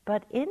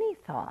 but any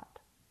thought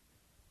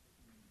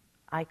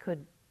I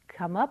could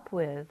come up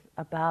with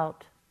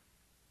about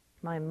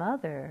my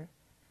mother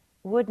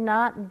would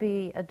not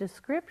be a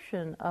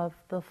description of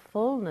the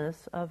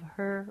fullness of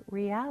her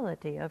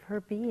reality, of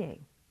her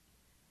being.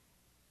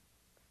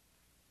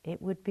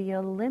 It would be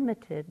a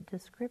limited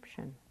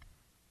description.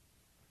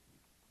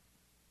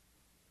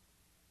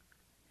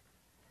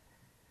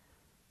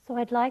 So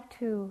I'd like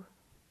to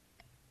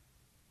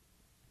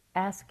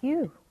ask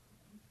you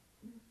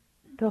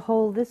to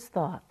hold this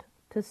thought,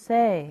 to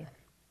say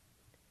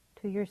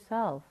to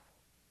yourself,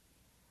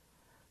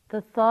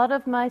 the thought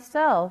of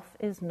myself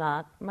is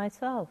not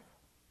myself.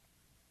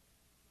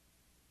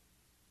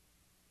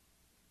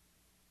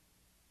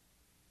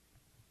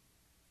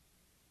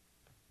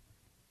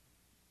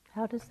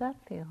 How does that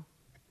feel?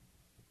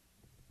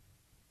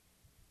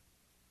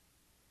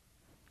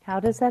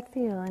 How does that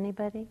feel?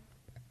 Anybody?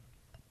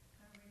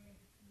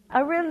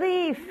 A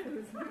relief.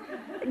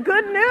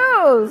 Good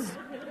news.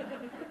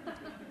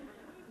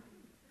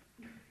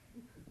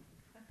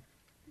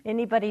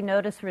 Anybody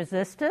notice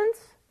resistance?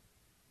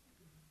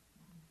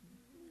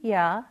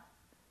 Yeah.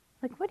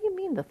 Like, what do you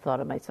mean the thought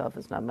of myself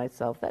is not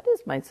myself? That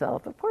is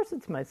myself. Of course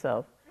it's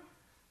myself.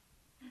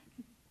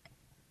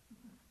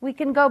 We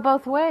can go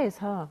both ways,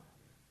 huh?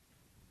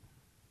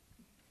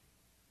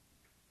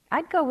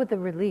 I'd go with the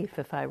relief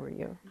if I were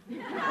you.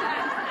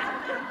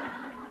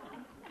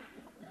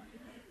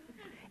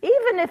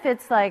 Even if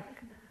it's like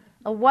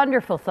a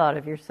wonderful thought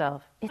of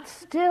yourself, it's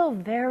still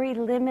very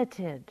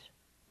limited.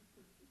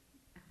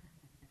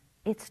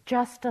 It's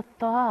just a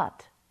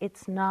thought.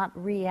 It's not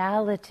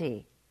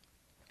reality.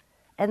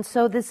 And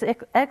so this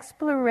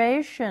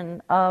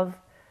exploration of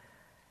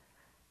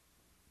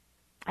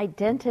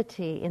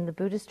identity in the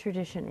Buddhist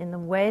tradition, in the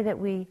way that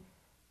we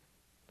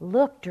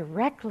look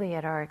directly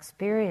at our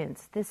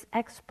experience, this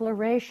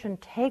exploration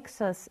takes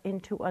us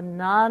into a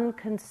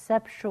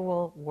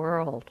non-conceptual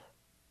world.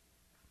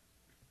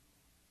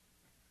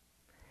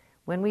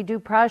 When we do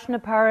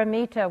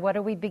Prajnaparamita, what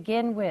do we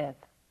begin with?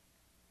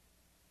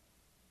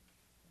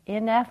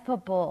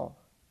 Ineffable,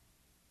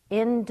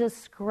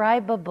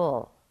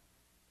 indescribable.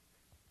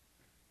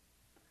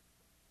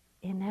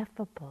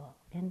 Ineffable,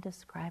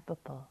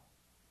 indescribable.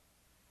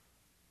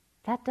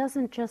 That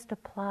doesn't just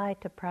apply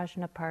to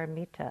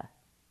Prajnaparamita.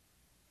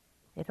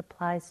 It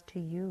applies to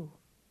you.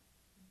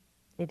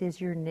 It is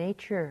your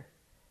nature.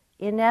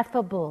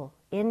 Ineffable,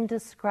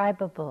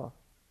 indescribable.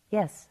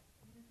 Yes?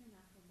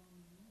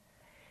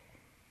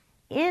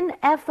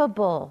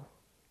 Ineffable.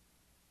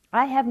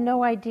 I have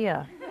no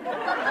idea.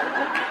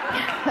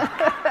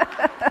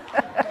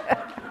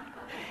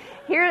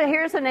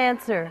 Here's an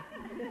answer.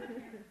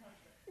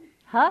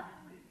 Huh?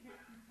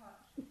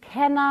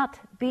 Cannot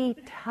be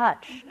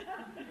touched.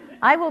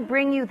 I will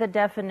bring you the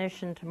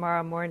definition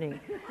tomorrow morning.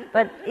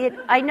 But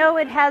I know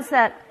it has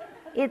that,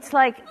 it's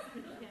like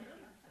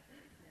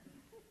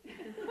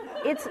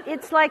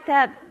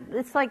that,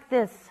 it's like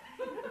this.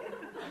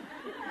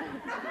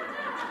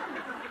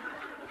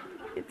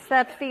 It's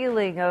that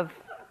feeling of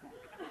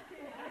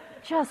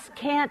just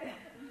can't.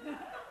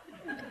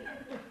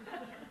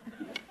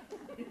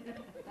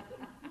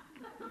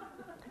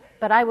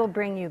 But I will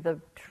bring you the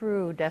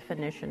true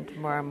definition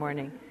tomorrow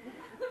morning.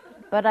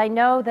 But I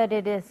know that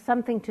it is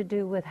something to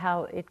do with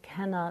how it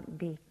cannot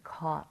be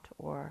caught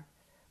or,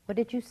 what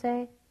did you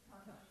say?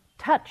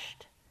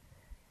 Touched.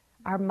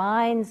 Our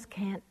minds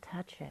can't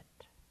touch it.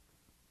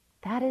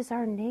 That is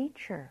our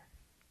nature.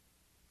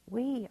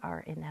 We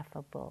are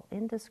ineffable,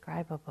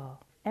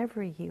 indescribable.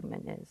 Every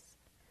human is.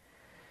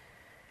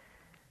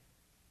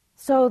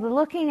 So the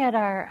looking at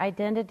our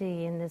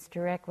identity in this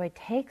direct way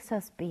takes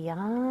us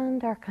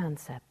beyond our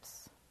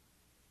concepts.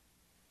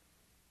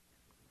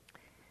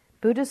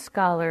 Buddhist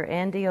scholar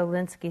Andy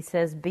Olinsky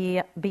says,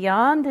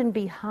 beyond and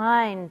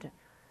behind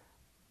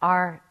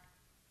our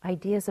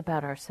ideas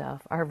about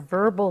ourselves, our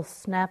verbal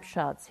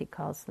snapshots, he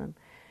calls them,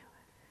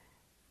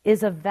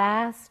 is a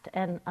vast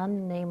and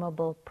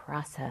unnameable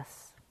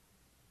process.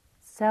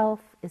 Self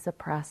is a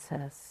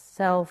process.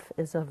 Self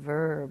is a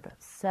verb.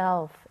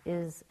 Self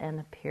is an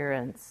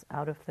appearance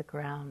out of the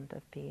ground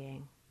of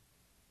being.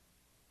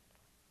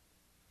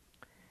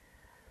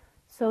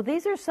 So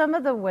these are some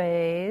of the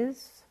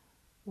ways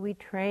we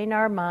train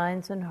our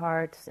minds and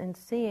hearts in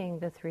seeing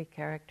the three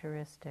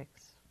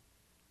characteristics.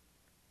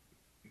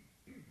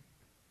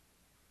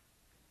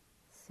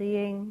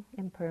 Seeing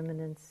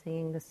impermanence,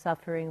 seeing the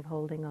suffering of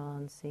holding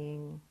on,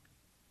 seeing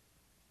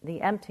the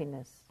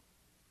emptiness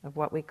of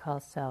what we call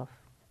self.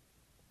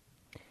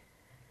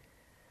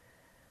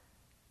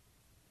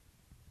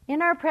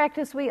 In our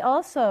practice, we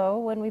also,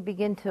 when we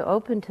begin to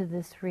open to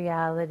this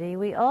reality,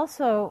 we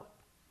also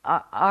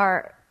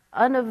are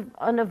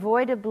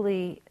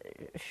unavoidably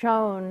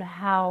shown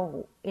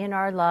how in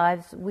our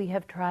lives we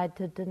have tried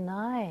to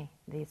deny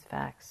these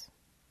facts.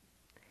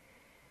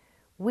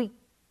 We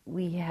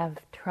have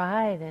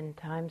tried in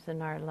times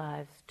in our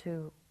lives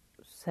to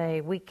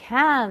say,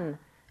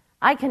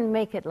 I can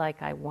make it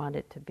like I want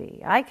it to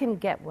be. I can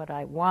get what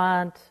I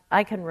want.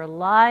 I can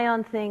rely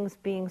on things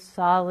being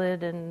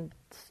solid and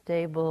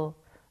stable.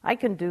 I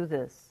can do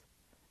this.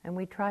 And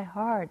we try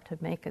hard to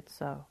make it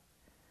so.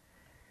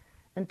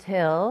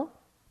 Until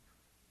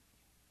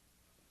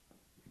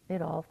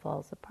it all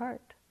falls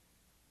apart.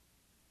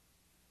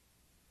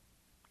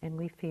 And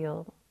we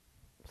feel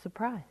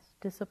surprised,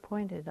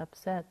 disappointed,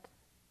 upset,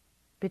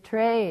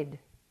 betrayed,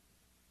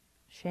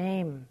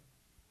 shame.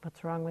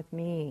 What's wrong with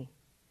me?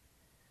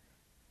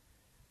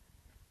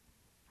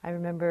 I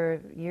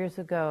remember years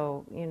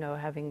ago,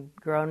 having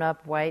grown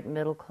up white,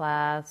 middle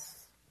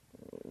class,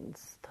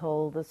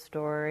 told the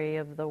story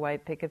of the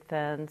white picket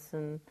fence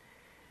and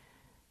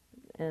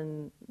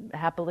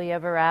happily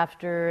ever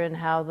after, and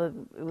how it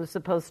was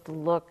supposed to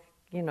look,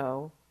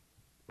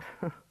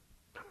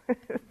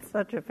 It's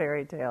such a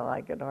fairy tale.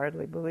 I could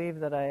hardly believe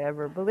that I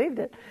ever believed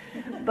it.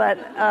 But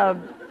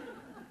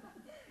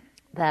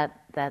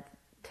that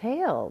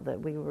tale that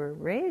we were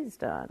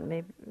raised on,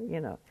 maybe,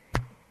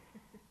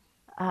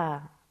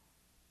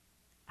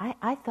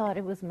 I thought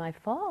it was my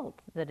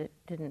fault that it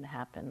didn't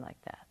happen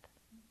like that.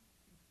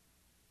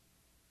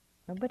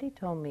 Nobody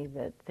told me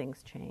that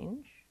things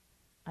change.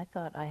 I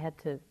thought I had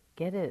to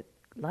get it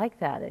like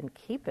that and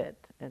keep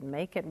it and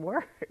make it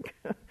work.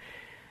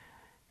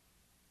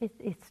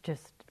 It's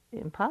just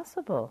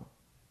impossible.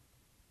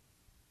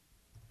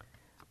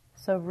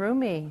 So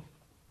Rumi,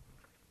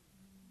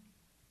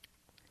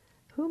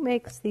 who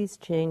makes these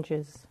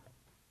changes?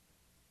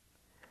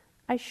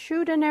 I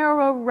shoot an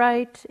arrow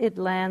right, it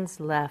lands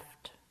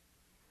left.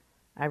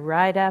 I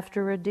ride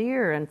after a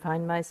deer and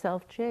find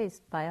myself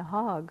chased by a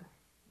hog.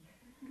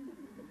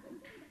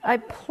 I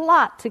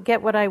plot to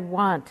get what I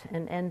want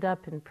and end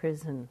up in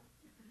prison.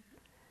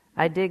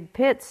 I dig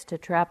pits to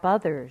trap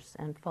others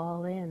and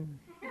fall in.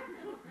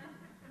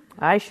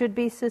 I should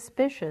be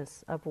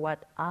suspicious of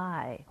what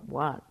I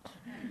want.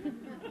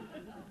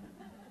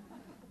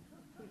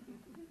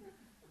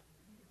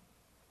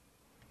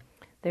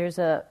 There's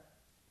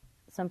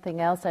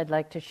something else I'd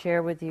like to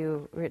share with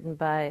you, written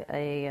by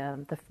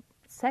the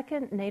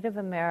second Native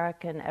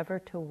American ever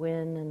to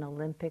win an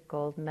Olympic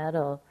gold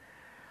medal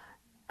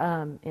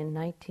in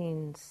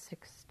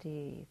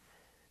 1962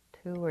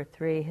 or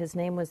 3. His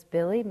name was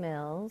Billy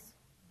Mills,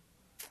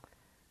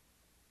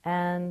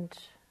 and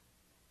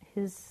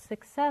his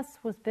success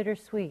was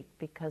bittersweet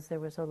because there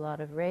was a lot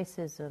of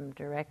racism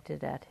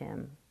directed at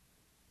him,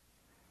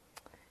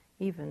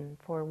 even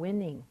for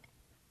winning.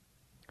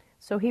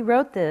 So he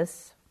wrote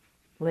this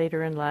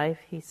later in life.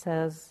 He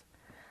says,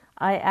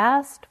 I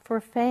asked for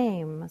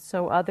fame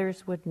so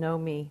others would know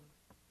me.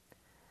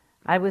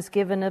 I was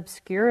given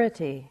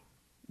obscurity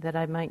that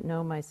I might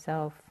know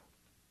myself.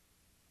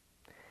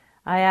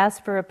 I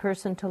asked for a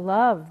person to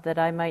love that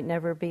I might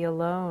never be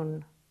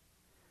alone.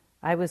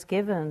 I was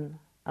given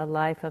a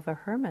life of a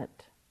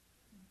hermit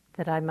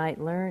that I might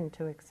learn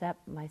to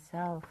accept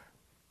myself.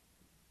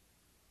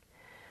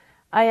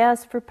 I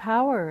asked for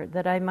power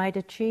that I might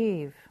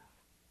achieve.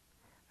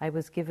 I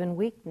was given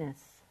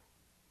weakness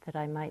that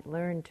I might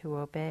learn to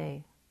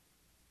obey.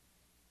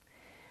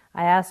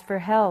 I asked for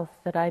health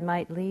that I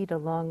might lead a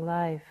long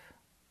life.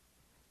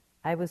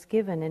 I was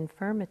given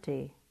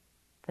infirmity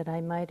that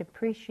I might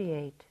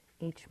appreciate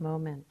each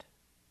moment.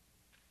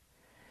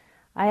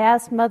 I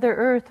asked Mother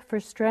Earth for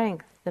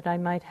strength that I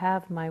might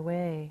have my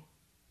way.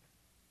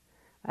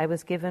 I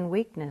was given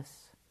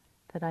weakness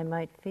that I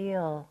might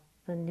feel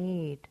the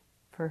need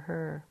for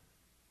her.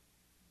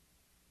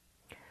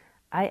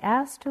 I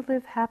asked to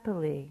live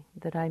happily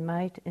that I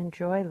might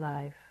enjoy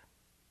life.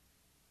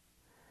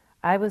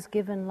 I was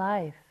given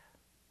life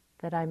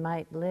that I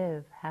might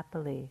live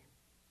happily.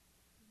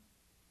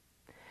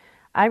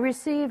 I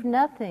received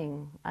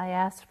nothing I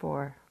asked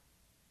for,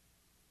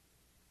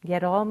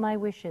 yet all my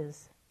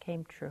wishes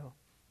came true.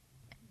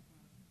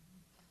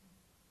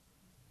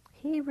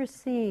 He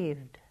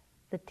received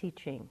the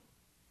teaching.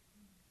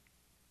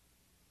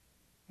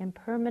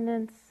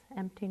 Impermanence,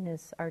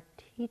 emptiness are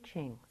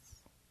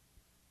teachings.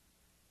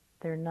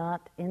 They're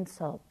not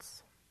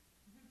insults.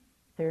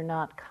 They're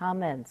not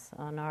comments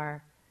on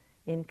our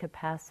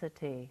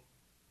incapacity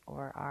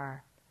or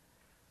our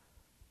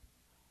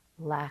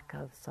lack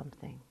of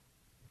something.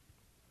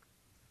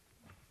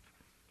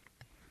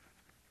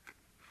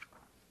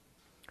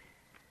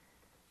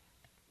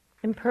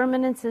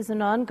 Impermanence is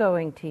an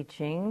ongoing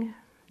teaching.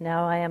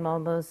 Now I am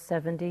almost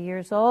 70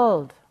 years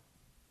old.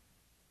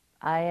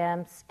 I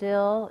am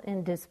still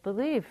in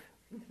disbelief.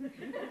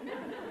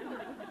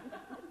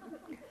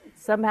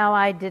 Somehow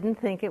I didn't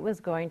think it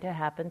was going to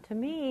happen to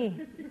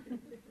me.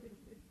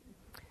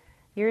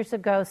 Years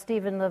ago,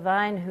 Stephen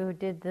Levine, who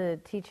did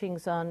the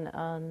teachings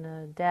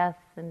on death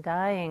and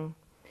dying,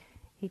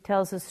 he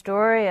tells a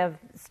story of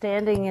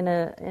standing in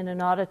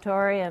an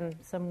auditorium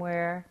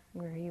somewhere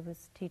where he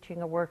was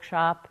teaching a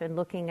workshop and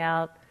looking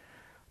out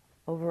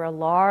over a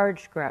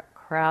large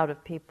crowd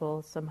of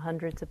people, some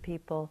hundreds of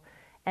people,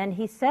 and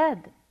he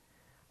said,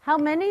 "How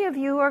many of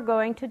you are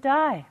going to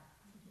die?"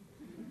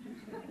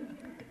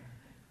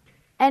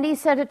 And he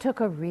said it took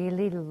a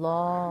really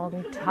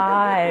long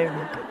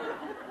time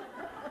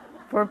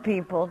for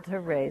people to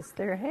raise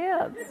their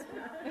hands.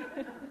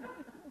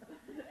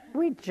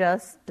 We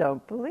just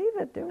don't believe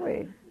it, do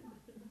we?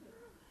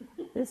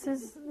 This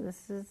is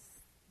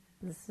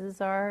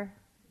our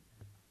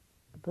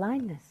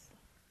blindness.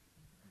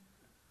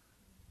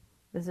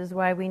 This is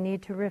why we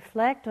need to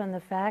reflect on the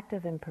fact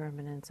of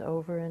impermanence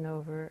over and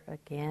over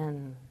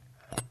again.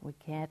 We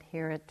can't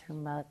hear it too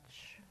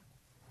much.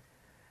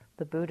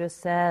 The Buddha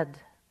said,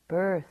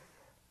 birth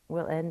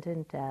will end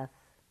in death.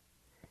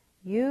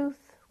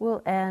 Youth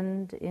will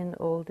end in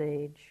old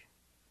age.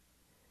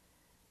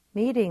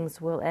 Meetings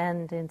will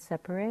end in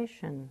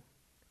separation.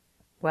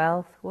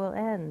 Wealth will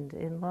end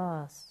in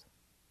loss.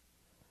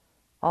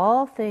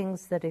 All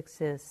things that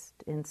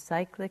exist in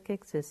cyclic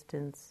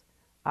existence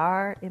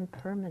are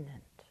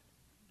impermanent,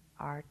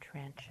 are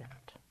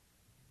transient.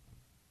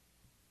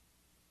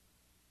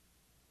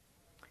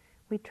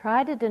 We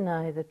try to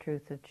deny the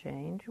truth of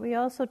change. We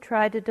also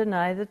try to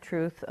deny the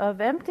truth of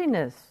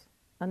emptiness,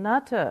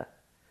 anatta.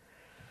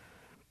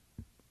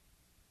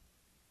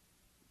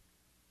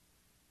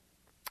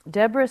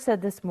 Deborah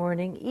said this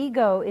morning,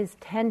 ego is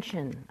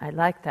tension. I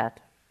like that.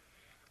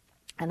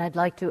 And I'd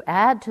like to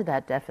add to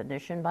that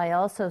definition by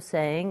also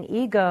saying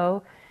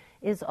ego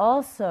is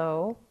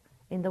also,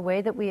 in the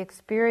way that we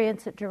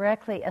experience it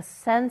directly, a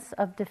sense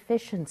of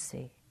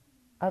deficiency,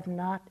 of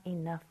not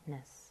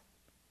enoughness.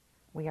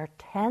 We are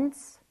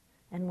tense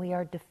and we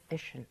are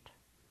deficient.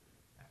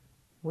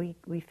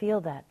 We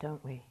feel that,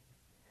 don't we?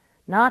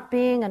 Not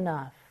being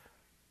enough,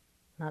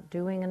 not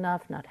doing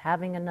enough, not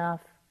having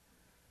enough.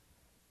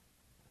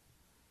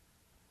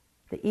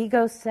 The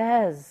ego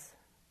says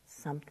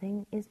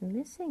something is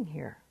missing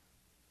here,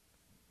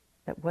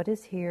 that what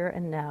is here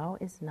and now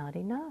is not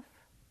enough.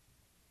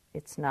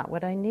 It's not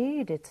what I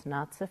need. It's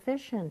not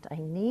sufficient. I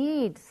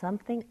need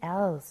something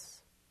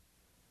else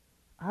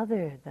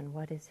other than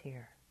what is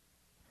here.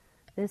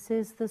 This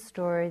is the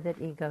story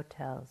that ego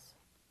tells.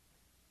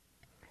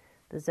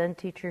 The Zen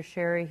teacher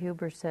Sherry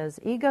Huber says,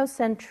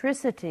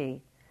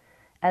 egocentricity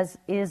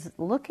is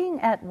looking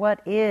at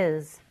what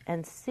is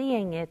and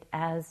seeing it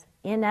as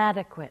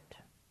inadequate.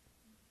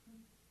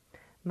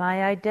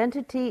 My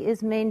identity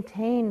is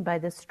maintained by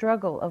the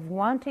struggle of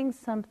wanting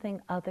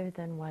something other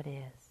than what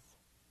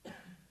is.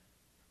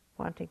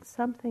 Wanting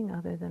something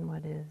other than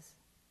what is.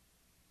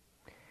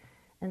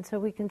 And so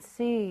we can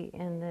see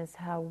in this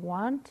how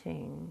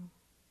wanting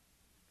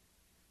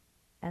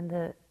and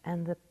the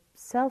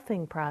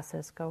selfing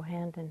process go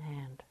hand in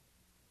hand.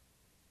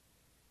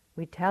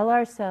 We tell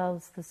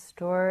ourselves the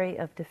story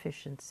of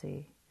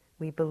deficiency.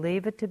 We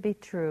believe it to be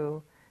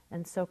true,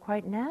 and so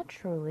quite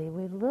naturally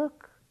we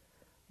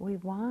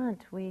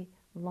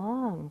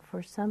long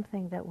for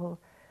something that will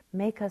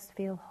make us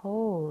feel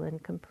whole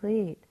and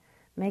complete,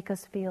 make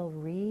us feel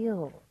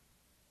real.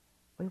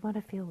 We want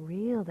to feel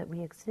real, that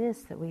we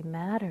exist, that we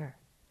matter.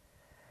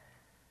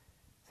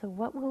 So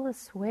what will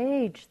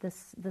assuage the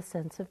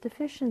sense of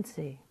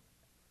deficiency?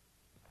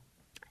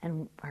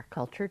 And our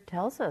culture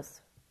tells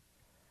us,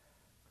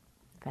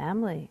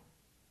 family,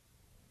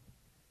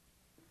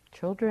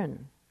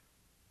 children,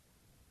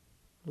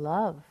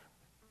 love,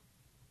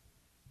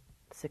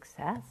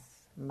 success,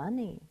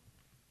 money,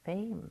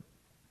 fame.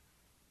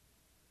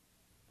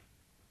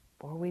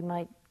 Or we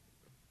might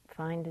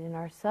find in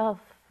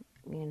ourselves,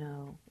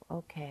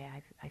 okay,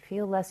 I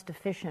feel less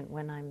deficient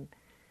when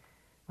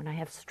I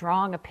have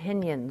strong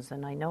opinions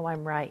and I know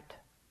I'm right.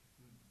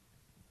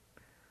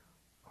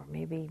 Or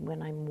maybe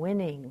when I'm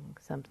winning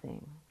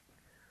something,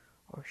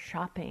 or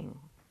shopping.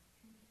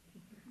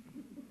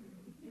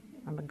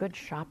 I'm a good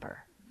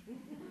shopper.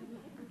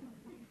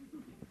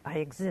 I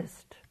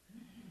exist.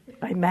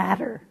 I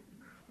matter.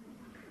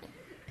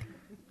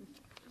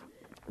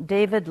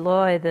 David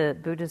Loy, the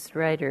Buddhist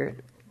writer,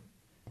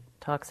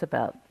 talks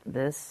about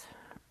this.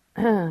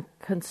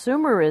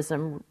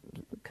 Consumerism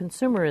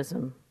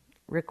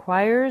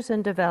requires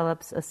and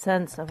develops a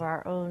sense of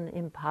our own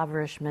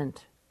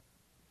impoverishment.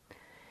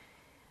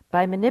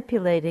 By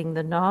manipulating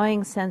the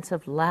gnawing sense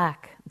of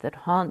lack that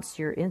haunts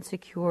your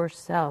insecure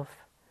self,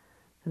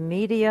 the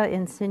media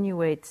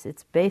insinuates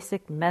its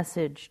basic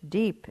message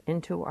deep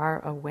into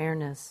our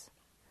awareness.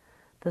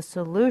 The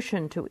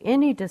solution to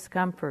any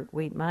discomfort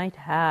we might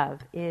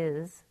have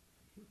is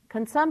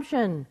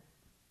consumption.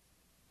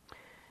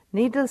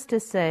 Needless to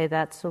say,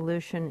 that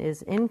solution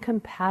is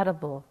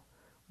incompatible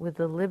with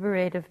the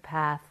liberative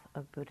path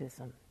of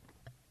Buddhism.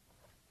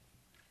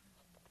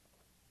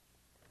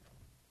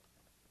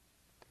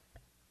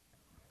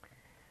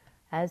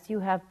 As you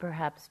have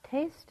perhaps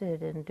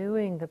tasted in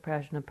doing the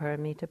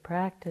Prajnaparamita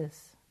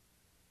practice,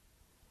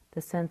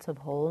 the sense of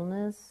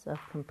wholeness, of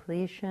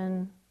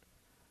completion,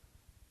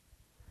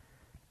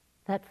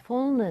 that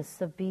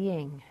fullness of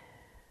being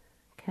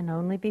can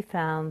only be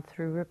found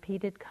through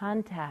repeated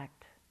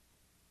contact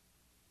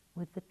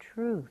with the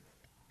truth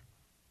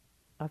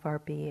of our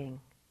being,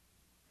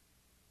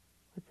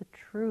 with the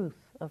truth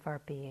of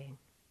our being.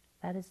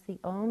 That is the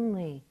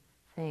only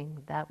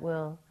thing that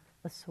will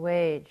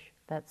assuage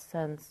that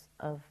sense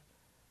of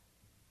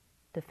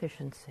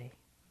deficiency.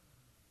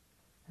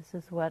 This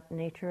is what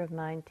Nature of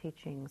Mind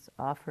teachings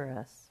offer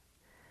us.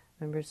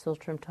 Remember,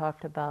 Sultram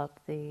talked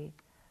about the,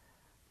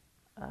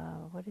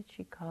 what did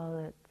she call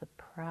it? The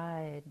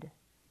pride,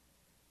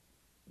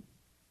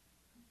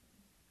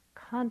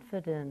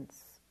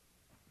 confidence,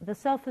 the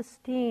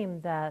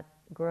self-esteem that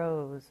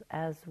grows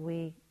as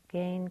we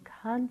gain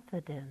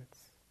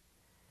confidence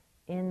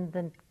in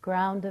the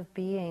ground of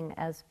being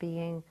as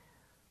being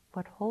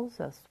what holds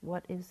us,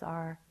 what is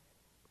our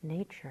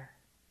nature,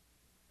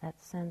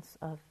 that sense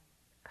of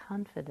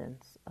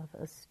confidence, of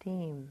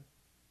esteem,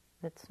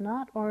 that's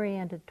not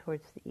oriented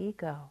towards the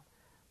ego,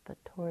 but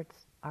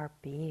towards our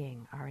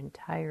being, our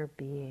entire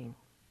being.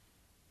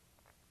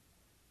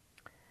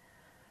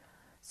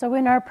 So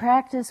in our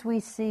practice we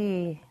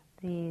see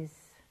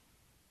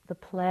the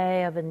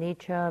play of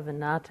anicca, of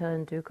anatta,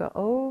 and dukkha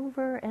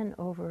over and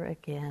over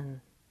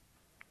again.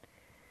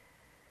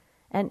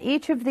 And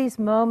each of these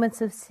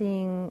moments of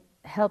seeing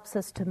helps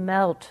us to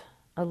melt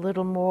a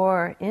little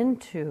more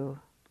into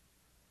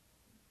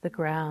the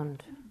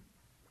ground.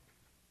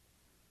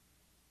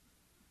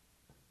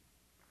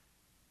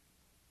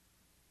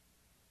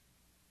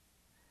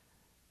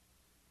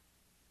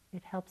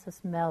 It helps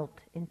us melt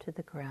into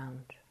the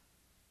ground.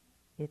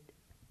 In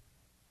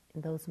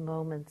those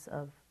moments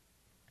of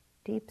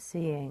deep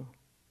seeing,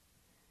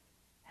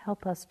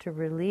 help us to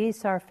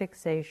release our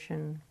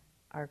fixation,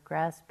 our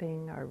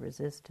grasping, our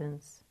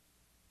resistance.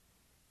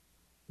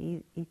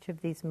 Each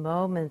of these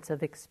moments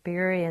of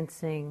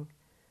experiencing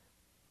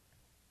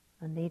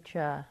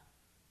anicca,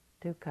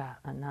 dukkha,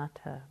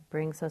 anatta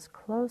brings us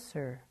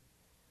closer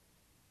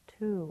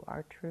to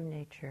our true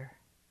nature,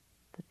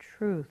 the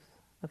truth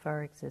of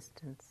our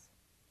existence.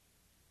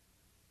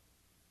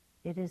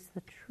 It is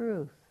the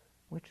truth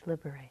which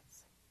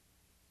liberates.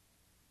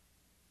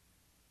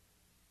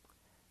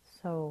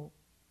 So,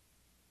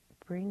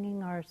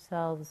 bringing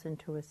ourselves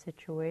into a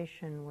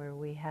situation where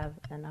we have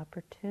an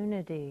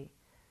opportunity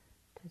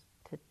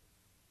to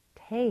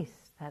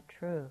taste that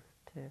truth,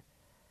 to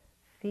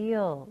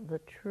feel the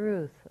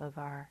truth of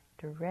our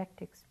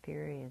direct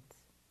experience,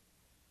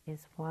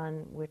 is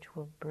one which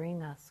will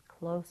bring us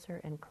closer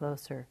and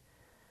closer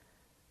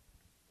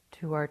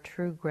to our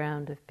true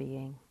ground of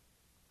being.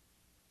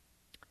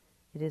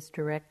 It is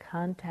direct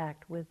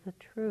contact with the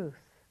truth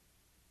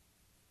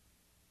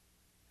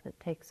that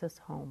takes us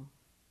home.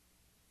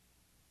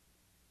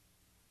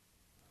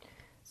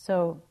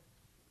 So,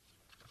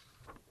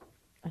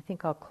 I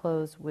think I'll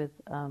close with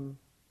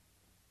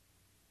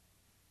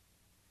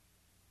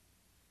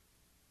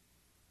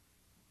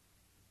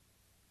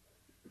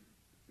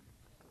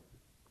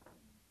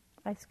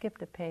I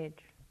skipped a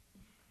page.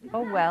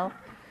 Oh well.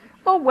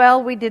 Oh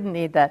well, we didn't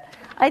need that.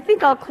 I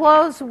think I'll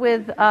close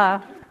with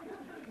a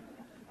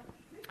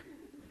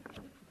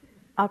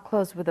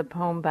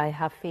poem by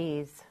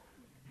Hafiz.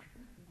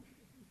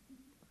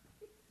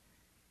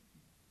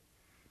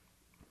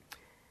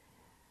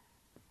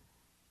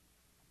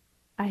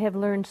 I have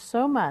learned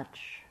so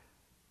much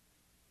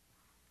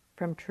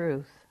from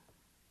truth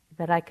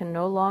that I can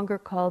no longer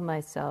call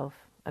myself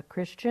a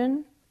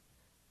Christian,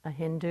 a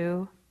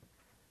Hindu,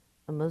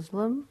 a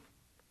Muslim,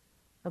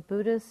 a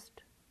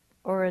Buddhist,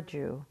 or a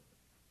Jew.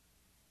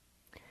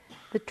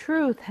 The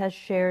truth has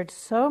shared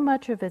so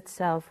much of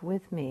itself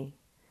with me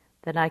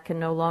that I can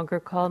no longer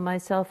call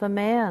myself a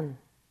man,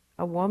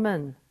 a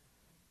woman,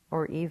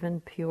 or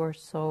even pure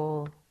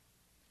soul.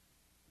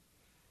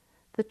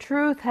 The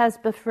truth has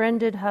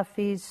befriended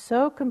Hafiz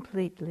so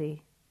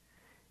completely,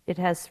 it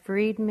has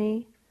freed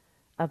me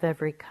of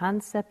every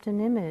concept and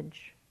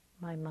image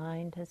my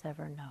mind has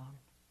ever known.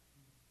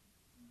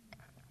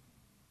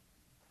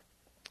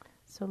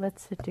 So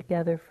let's sit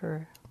together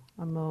for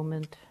a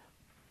moment.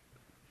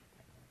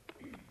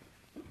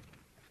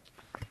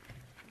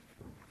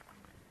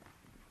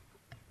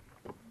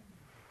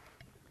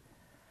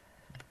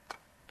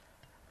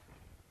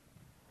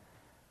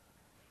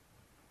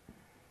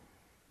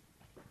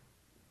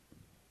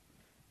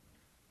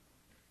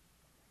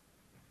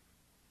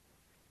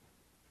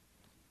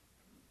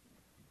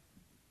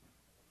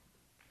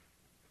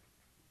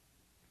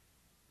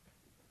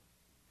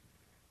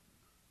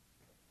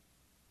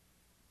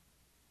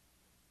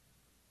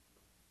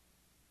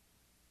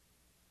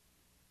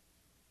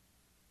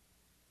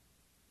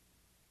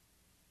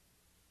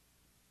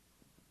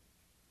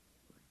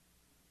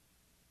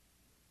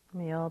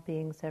 May all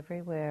beings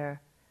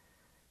everywhere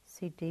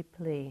see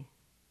deeply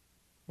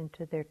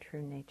into their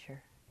true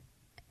nature.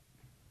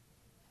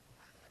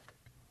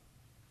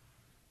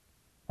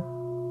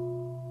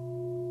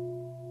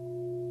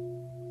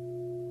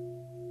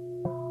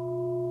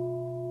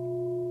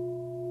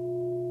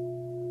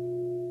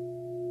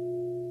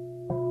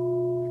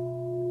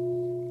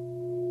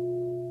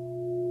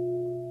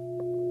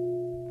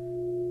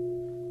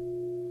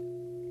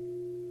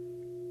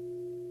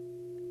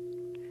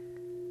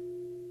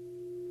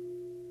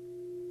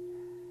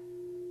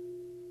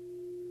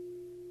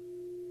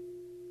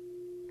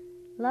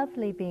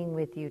 lovely being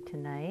with you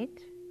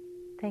tonight.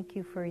 Thank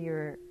you for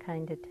your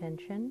kind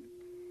attention.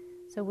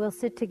 So we'll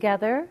sit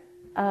together